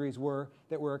plate boundaries were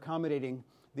that were accommodating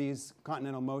these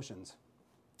continental motions.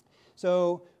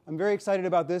 So I'm very excited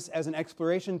about this as an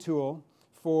exploration tool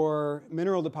for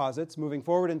mineral deposits moving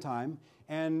forward in time,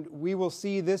 and we will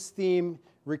see this theme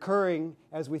recurring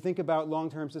as we think about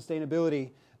long-term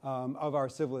sustainability of our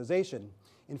civilization.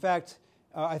 In fact,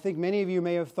 I think many of you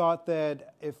may have thought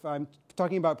that if I'm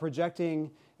talking about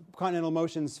projecting continental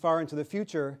motions far into the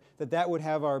future, that would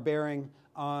have our bearing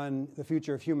on the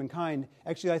future of humankind.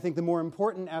 Actually, I think the more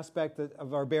important aspect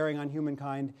of our bearing on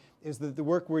humankind is that the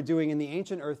work we're doing in the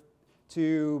ancient Earth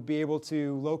to be able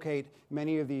to locate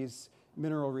many of these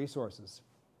mineral resources.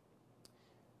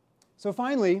 So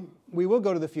finally, we will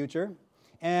go to the future,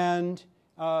 and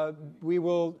we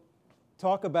will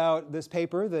talk about this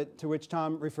paper to which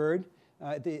Tom referred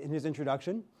in his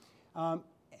introduction.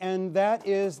 And that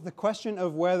is the question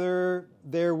of whether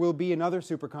there will be another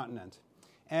supercontinent.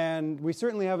 And we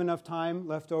certainly have enough time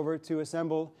left over to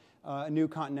assemble new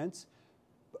continents.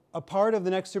 A part of the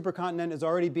next supercontinent is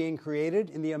already being created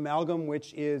in the amalgam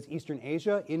which is Eastern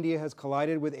Asia. India has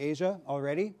collided with Asia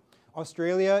already.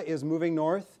 Australia is moving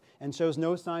north and shows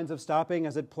no signs of stopping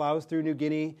as it plows through New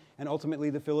Guinea and ultimately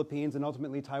the Philippines and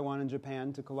ultimately Taiwan and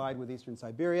Japan to collide with Eastern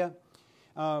Siberia.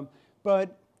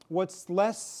 But what's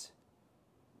less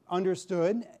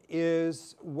understood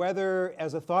is whether,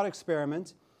 as a thought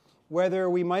experiment, whether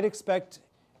we might expect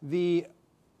the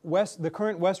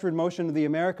current westward motion of the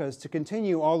Americas to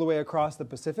continue all the way across the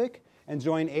Pacific and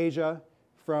join Asia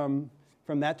from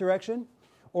that direction,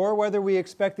 or whether we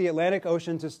expect the Atlantic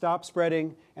Ocean to stop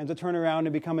spreading and to turn around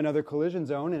and become another collision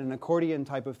zone in an accordion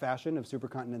type of fashion of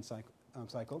supercontinent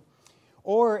cycle.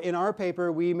 Or in our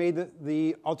paper, we made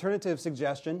the alternative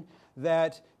suggestion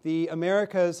that the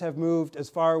Americas have moved as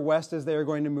far west as they are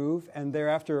going to move, and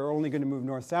thereafter are only going to move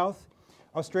north-south.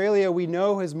 Australia, we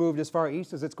know, has moved as far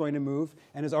east as it's going to move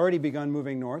and has already begun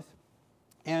moving north.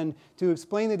 And to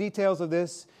explain the details of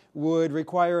this would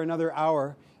require another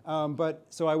hour,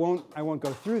 so I won't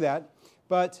go through that.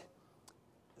 But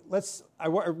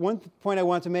one point I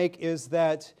want to make is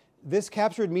that this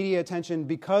captured media attention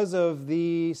because of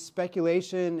the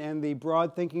speculation and the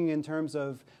broad thinking in terms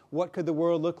of what could the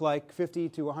world look like 50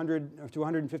 to 100 or to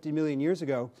 150 million years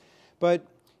ago. But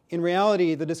in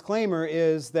reality, the disclaimer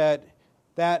is that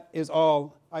is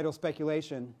all idle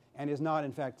speculation and is not,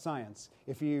 in fact, science.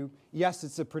 Yes,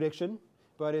 it's a prediction,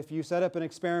 but if you set up an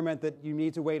experiment that you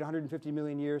need to wait 150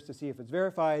 million years to see if it's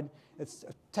verified, it's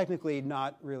technically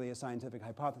not really a scientific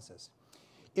hypothesis.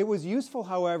 It was useful,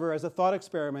 however, as a thought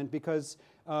experiment because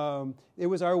it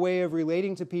was our way of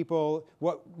relating to people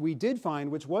what we did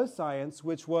find, which was science,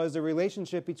 which was a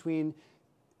relationship between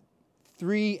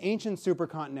 3 ancient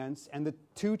supercontinents and the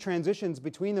 2 transitions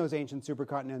between those ancient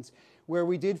supercontinents, where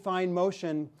we did find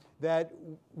motion that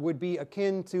would be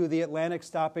akin to the Atlantic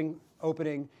stopping,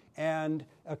 opening, and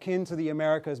akin to the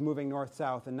Americas moving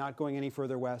north-south and not going any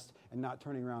further west and not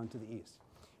turning around to the east.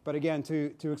 But again,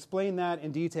 to explain that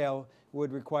in detail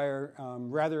would require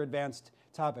rather advanced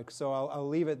topics, so I'll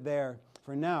leave it there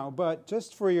for now. But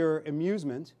just for your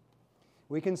amusement,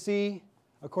 we can see,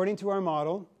 according to our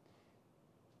model,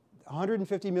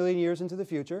 150 million years into the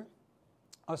future,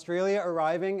 Australia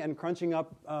arriving and crunching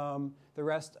up the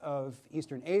rest of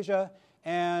Eastern Asia,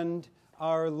 and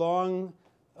our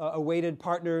long-awaited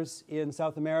partners in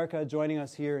South America joining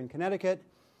us here in Connecticut.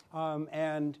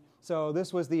 And so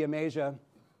this was the Amasia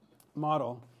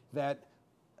model that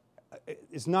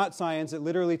is not science. It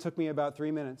literally took me about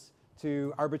 3 minutes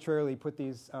to arbitrarily put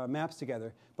these maps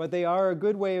together. But they are a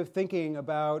good way of thinking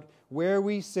about where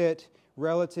we sit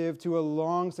relative to a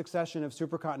long succession of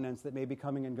supercontinents that may be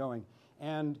coming and going.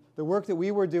 And the work that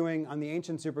we were doing on the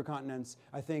ancient supercontinents,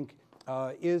 I think,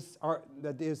 is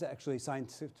actually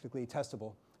scientifically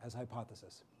testable as a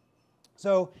hypothesis.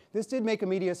 So this did make a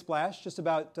media splash just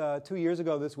about 2 years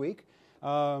ago this week. 2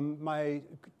 of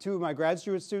my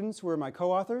graduate students were my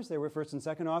co-authors. They were first and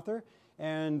second author,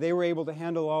 and they were able to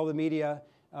handle all the media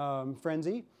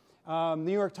frenzy.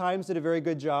 New York Times did a very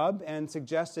good job and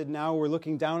suggested now we're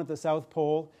looking down at the South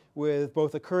Pole with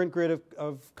both the current grid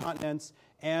of continents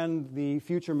and the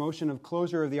future motion of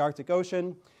closure of the Arctic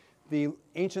Ocean, the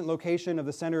ancient location of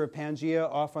the center of Pangaea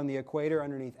off on the equator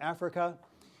underneath Africa.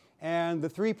 And the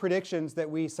 3 predictions that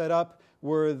we set up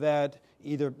were that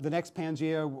either the next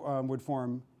Pangaea would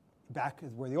form back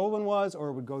where the old one was, or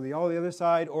it would go all the other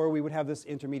side, or we would have this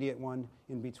intermediate one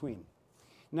in between.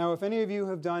 Now, if any of you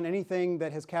have done anything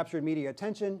that has captured media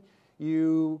attention,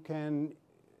 you can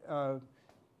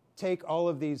take all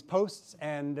of these posts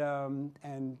and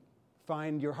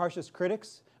find your harshest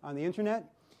critics on the internet.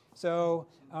 So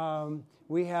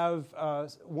we have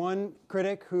one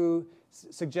critic who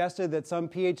suggested that some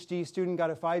PhD student got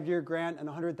a 5-year grant and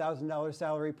 $100,000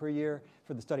 salary per year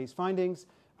for the study's findings.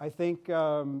 I think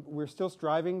we're still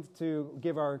striving to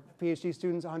give our PhD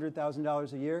students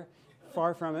 $100,000 a year.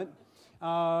 Far from it.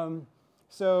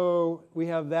 So we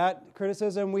have that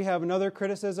criticism. We have another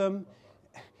criticism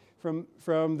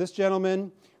from this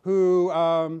gentleman who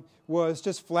was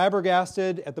just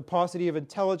flabbergasted at the paucity of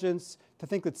intelligence to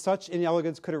think that such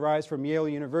inelegance could arise from Yale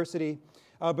University.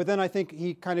 But then I think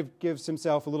he kind of gives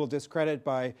himself a little discredit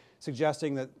by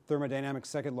suggesting that thermodynamics'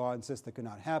 second law insists that could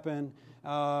not happen.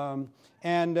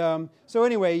 So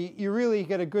anyway, you really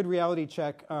get a good reality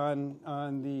check on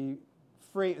the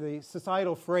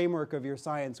societal framework of your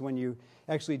science when you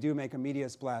actually do make a media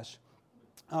splash.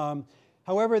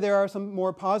 However, there are some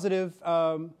more positive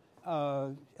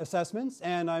assessments,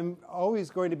 and I'm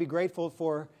always going to be grateful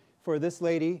for this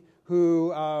lady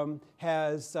who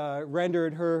has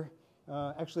rendered her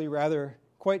actually rather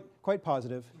quite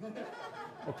positive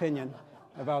opinion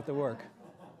about the work.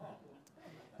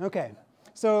 Okay,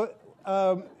 so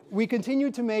we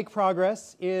continue to make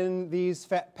progress in these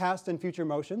past and future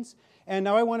motions, and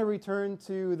now I want to return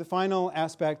to the final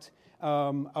aspect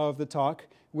of the talk,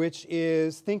 which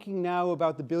is thinking now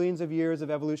about the billions of years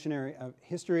of evolutionary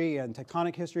history and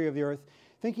tectonic history of the Earth,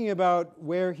 thinking about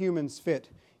where humans fit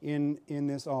in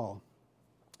this all.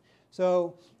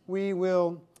 So we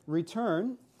will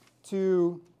return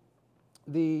to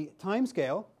the time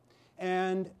scale,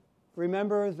 and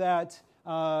remember that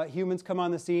humans come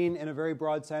on the scene in a very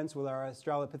broad sense with our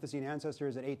Australopithecine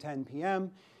ancestors at 8:10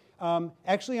 p.m.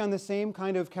 Actually, on the same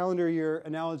kind of calendar year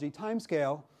analogy time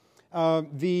scale,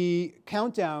 the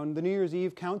countdown, the New Year's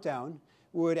Eve countdown,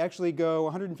 would actually go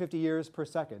 150 years per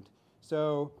second.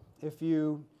 So if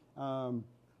you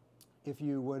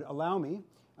would allow me,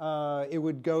 it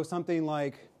would go something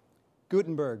like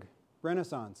Gutenberg,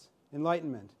 Renaissance,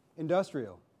 Enlightenment,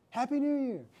 Industrial, Happy New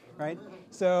Year, right?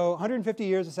 So 150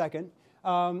 years a second.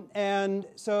 And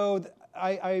so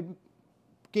I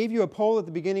gave you a poll at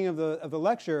the beginning of the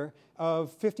lecture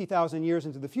of 50,000 years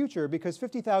into the future, because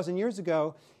 50,000 years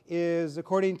ago is,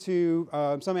 according to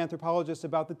some anthropologists,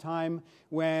 about the time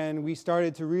when we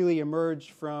started to really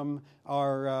emerge from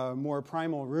our more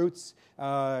primal roots,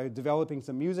 developing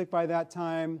some music by that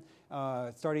time,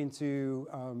 starting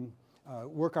to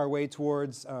work our way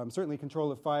towards, certainly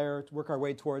control of fire, work our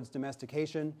way towards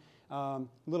domestication, a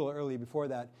little early before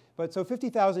that. But so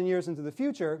 50,000 years into the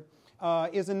future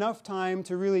is enough time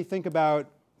to really think about,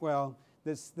 well,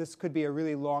 this could be a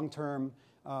really long-term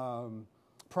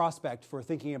prospect for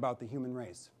thinking about the human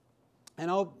race.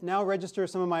 And I'll now register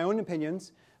some of my own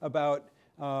opinions about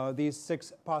these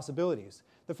 6 possibilities.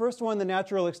 The first one, the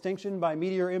natural extinction by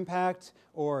meteor impact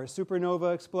or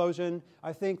supernova explosion,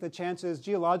 I think the chances,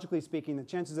 geologically speaking, the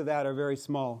chances of that are very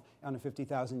small on a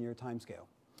 50,000-year timescale.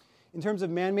 In terms of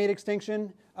man-made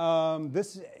extinction,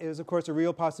 this is, of course, a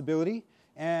real possibility,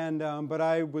 but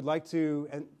I would like to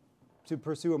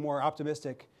pursue a more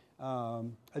optimistic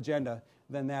agenda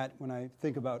than that when I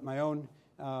think about my own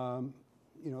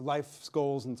life's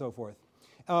goals and so forth.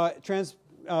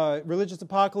 Religious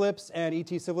apocalypse and ET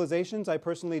civilizations, I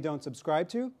personally don't subscribe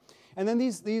to. And then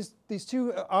these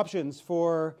 2 options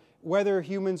for whether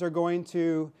humans are going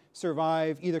to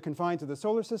survive either confined to the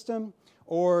solar system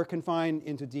or confined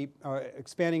into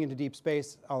expanding into deep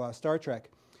space, a la Star Trek.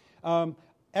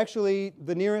 Actually,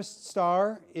 the nearest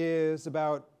star is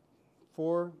about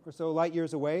 4 or so light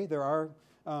years away. There are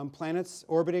planets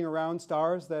orbiting around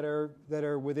stars that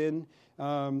are within,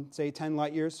 say, 10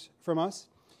 light years from us.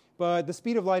 But the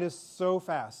speed of light is so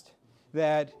fast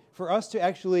that for us to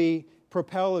actually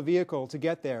propel a vehicle to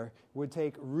get there would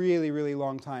take really, really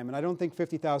long time. And I don't think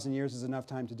 50,000 years is enough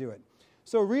time to do it.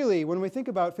 So really, when we think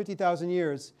about 50,000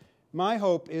 years, my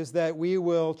hope is that we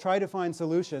will try to find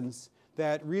solutions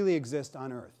that really exist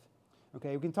on Earth.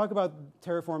 Okay, we can talk about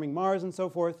terraforming Mars and so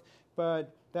forth,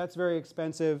 but that's very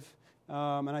expensive.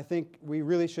 And I think we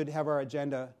really should have our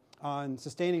agenda on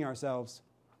sustaining ourselves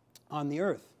on the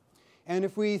Earth. And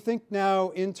if we think now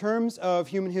in terms of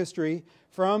human history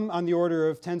from on the order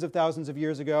of tens of thousands of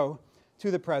years ago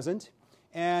to the present,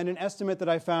 and an estimate that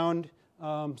I found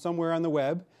somewhere on the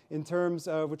web in terms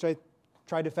of, which I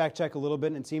tried to fact check a little bit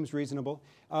and it seems reasonable,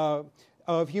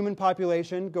 of human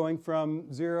population going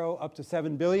from 0 up to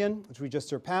 7 billion, which we just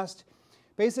surpassed.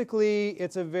 Basically,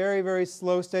 it's a very, very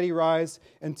slow, steady rise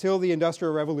until the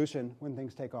Industrial Revolution when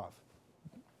things take off.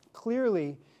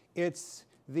 Clearly, it's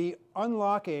the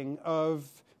unlocking of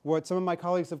what some of my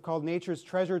colleagues have called nature's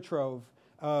treasure trove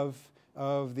of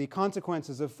the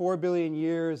consequences of 4 billion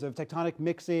years of tectonic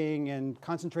mixing and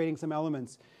concentrating some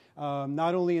elements,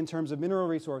 not only in terms of mineral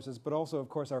resources, but also, of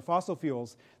course, our fossil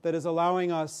fuels, that is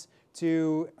allowing us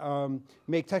to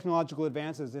make technological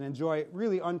advances and enjoy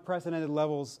really unprecedented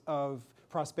levels of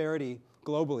prosperity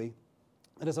globally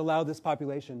that has allowed this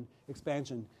population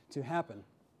expansion to happen.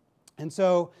 And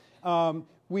so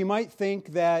we might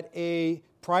think that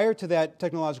prior to that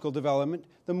technological development,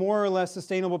 the more or less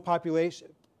sustainable population,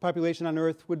 population on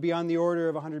Earth would be on the order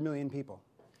of 100 million people.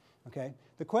 Okay?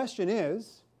 The question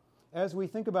is, as we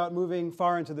think about moving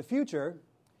far into the future,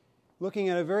 looking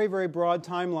at a very, very broad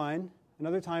timeline,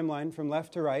 another timeline from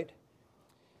left to right,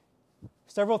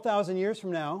 several thousand years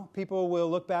from now, people will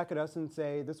look back at us and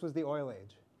say, this was the oil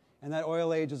age. And that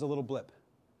oil age is a little blip.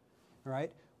 All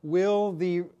right? Will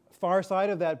the far side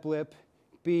of that blip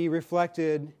be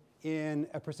reflected in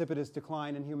a precipitous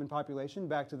decline in human population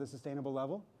back to the sustainable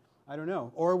level? I don't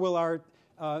know. Or will our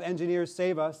engineers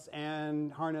save us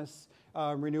and harness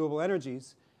renewable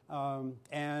energies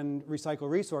and recycle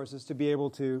resources to be able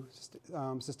to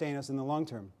sustain us in the long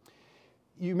term?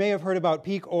 You may have heard about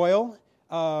peak oil.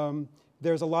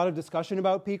 There's a lot of discussion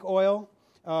about peak oil.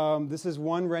 This is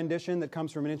one rendition that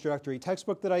comes from an introductory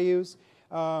textbook that I use.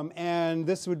 And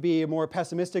this would be a more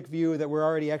pessimistic view that we're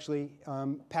already actually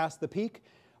past the peak.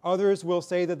 Others will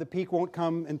say that the peak won't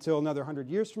come until another 100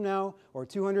 years from now or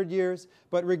 200 years.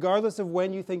 But regardless of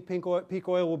when you think peak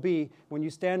oil will be, when you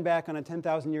stand back on a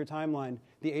 10,000-year timeline,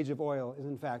 the age of oil is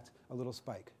in fact a little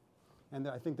spike. And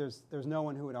I think there's no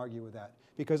one who would argue with that,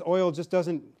 because oil just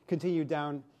doesn't continue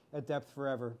down at depth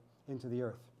forever into the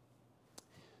Earth.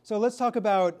 So let's talk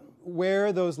about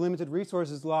where those limited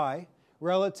resources lie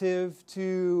relative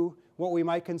to what we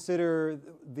might consider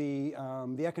the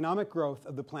economic growth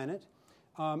of the planet.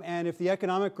 And if the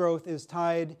economic growth is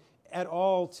tied at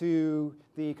all to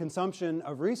the consumption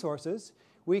of resources,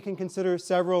 we can consider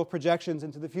several projections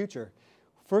into the future.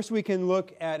 First, we can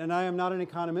look at, and I am not an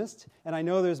economist, and I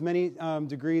know there's many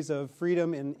degrees of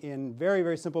freedom in very,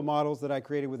 very simple models that I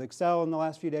created with Excel in the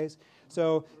last few days.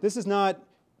 So this is not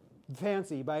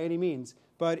fancy by any means,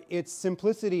 but its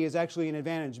simplicity is actually an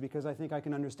advantage because I think I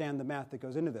can understand the math that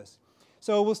goes into this.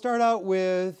 So we'll start out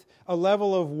with a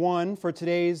level of 1 for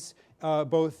today's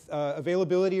both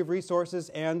availability of resources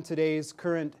and today's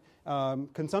current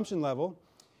consumption level.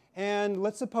 And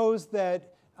let's suppose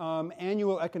that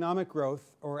annual economic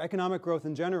growth, or economic growth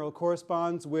in general,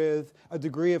 corresponds with a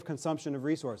degree of consumption of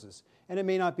resources. And it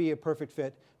may not be a perfect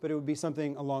fit, but it would be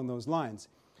something along those lines.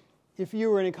 If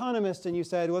you were an economist and you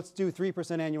said, let's do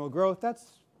 3% annual growth, that's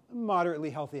a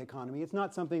moderately healthy economy. It's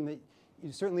not something that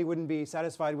you certainly wouldn't be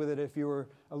satisfied with it if you were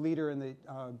a leader in the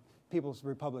People's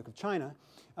Republic of China,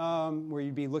 where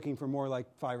you'd be looking for more like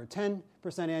 5 or 10%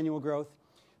 annual growth.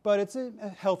 But it's a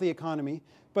healthy economy.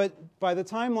 But by the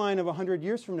timeline of 100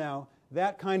 years from now,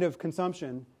 that kind of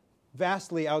consumption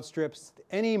vastly outstrips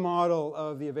any model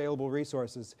of the available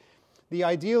resources. The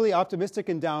ideally optimistic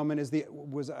endowment is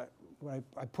what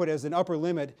I put as an upper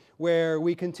limit, where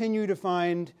we continue to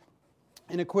find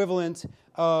an equivalent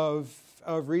of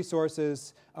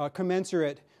resources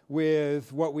commensurate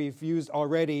with what we've used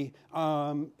already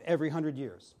every 100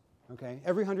 years. Okay?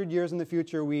 Every 100 years in the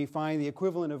future, we find the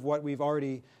equivalent of what we've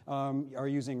already are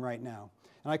using right now.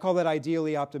 And I call that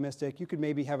ideally optimistic. You could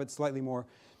maybe have it slightly more.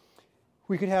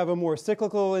 We could have a more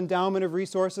cyclical endowment of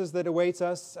resources that awaits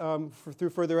us through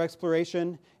further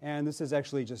exploration. And this is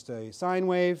actually just a sine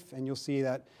wave, and you'll see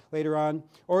that later on.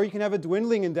 Or you can have a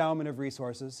dwindling endowment of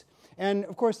resources. And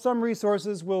of course, some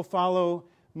resources will follow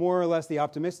more or less the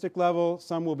optimistic level.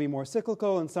 Some will be more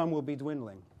cyclical, and some will be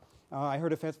dwindling. I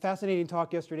heard a fascinating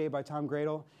talk yesterday by Tom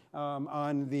Gradle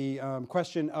on the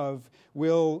question of,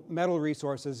 will metal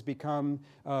resources become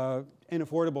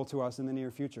inaffordable to us in the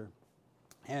near future?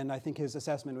 And I think his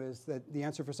assessment was that the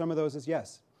answer for some of those is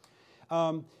yes.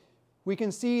 We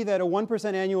can see that a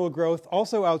 1% annual growth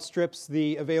also outstrips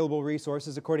the available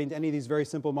resources, according to any of these very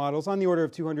simple models, on the order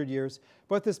of 200 years.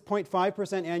 But this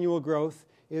 0.5% annual growth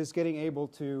is getting able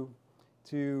to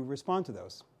respond to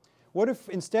those. What if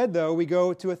instead, though, we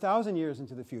go to 1,000 years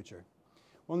into the future?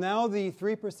 Well, now the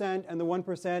 3% and the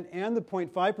 1% and the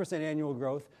 0.5% annual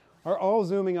growth are all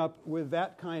zooming up with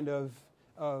that kind of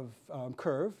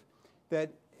curve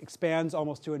that expands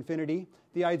almost to infinity.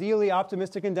 The ideally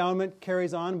optimistic endowment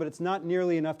carries on, but it's not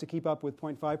nearly enough to keep up with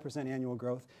 0.5% annual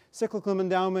growth. Cyclical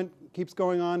endowment keeps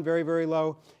going on very, very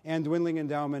low, and dwindling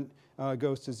endowment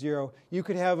goes to 0. You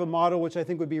could have a model which I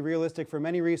think would be realistic for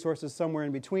many resources somewhere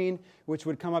in between, which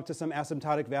would come up to some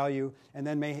asymptotic value and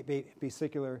then may be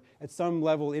circular at some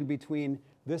level in between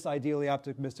this ideally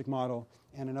optimistic model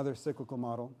and another cyclical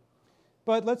model.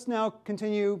 But let's now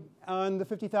continue on the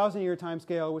 50,000-year time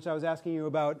scale, which I was asking you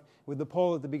about with the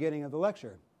poll at the beginning of the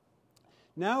lecture.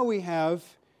 Now we have,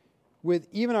 with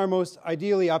even our most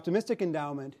ideally optimistic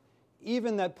endowment,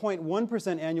 even that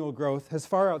 0.1% annual growth has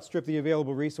far outstripped the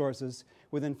available resources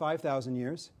within 5,000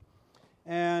 years.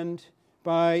 And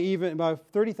by even about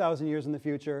 30,000 years in the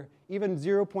future, even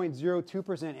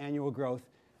 0.02% annual growth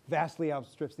vastly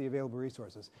outstrips the available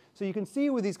resources. So you can see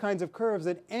with these kinds of curves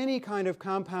that any kind of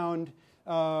compound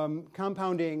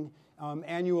compounding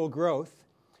annual growth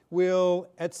will,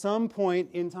 at some point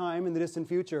in time in the distant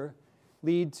future,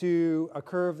 lead to a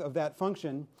curve of that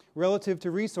function relative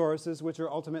to resources which are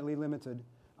ultimately limited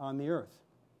on the Earth.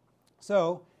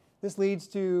 So this leads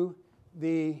to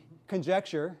the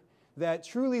conjecture that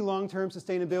truly long-term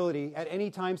sustainability at any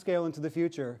time scale into the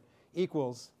future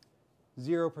equals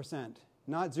 0%,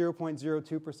 not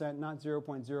 0.02%, not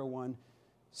 0.01,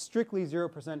 strictly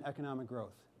 0% economic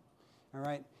growth. All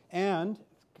right? And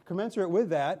commensurate with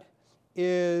that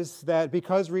is that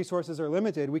because resources are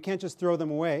limited, we can't just throw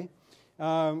them away.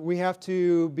 We have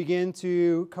to begin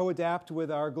to co-adapt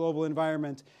with our global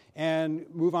environment and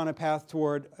move on a path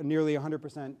toward nearly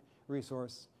 100%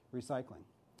 resource recycling.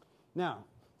 Now,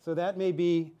 so that may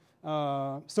be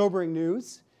sobering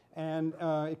news, and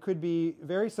it could be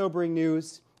very sobering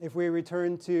news if we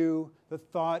return to the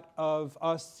thought of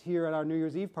us here at our New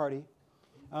Year's Eve party,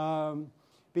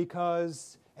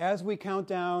 because as we count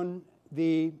down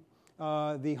the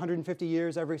 150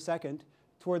 years every second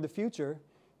toward the future,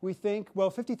 we think,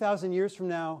 well, 50,000 years from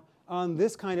now on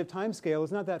this kind of time scale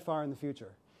is not that far in the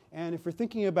future. And if we're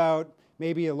thinking about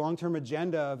maybe a long-term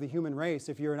agenda of the human race,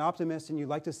 if you're an optimist and you'd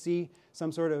like to see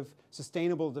some sort of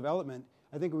sustainable development,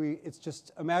 I think it's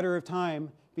just a matter of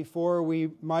time before we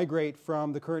migrate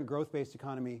from the current growth-based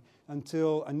economy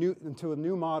until a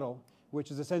new model,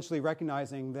 which is essentially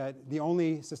recognizing that the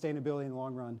only sustainability in the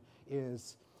long run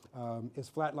is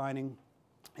flatlining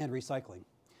and recycling.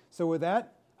 So with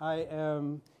that, I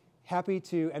am happy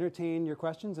to entertain your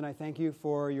questions, and I thank you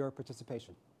for your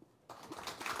participation.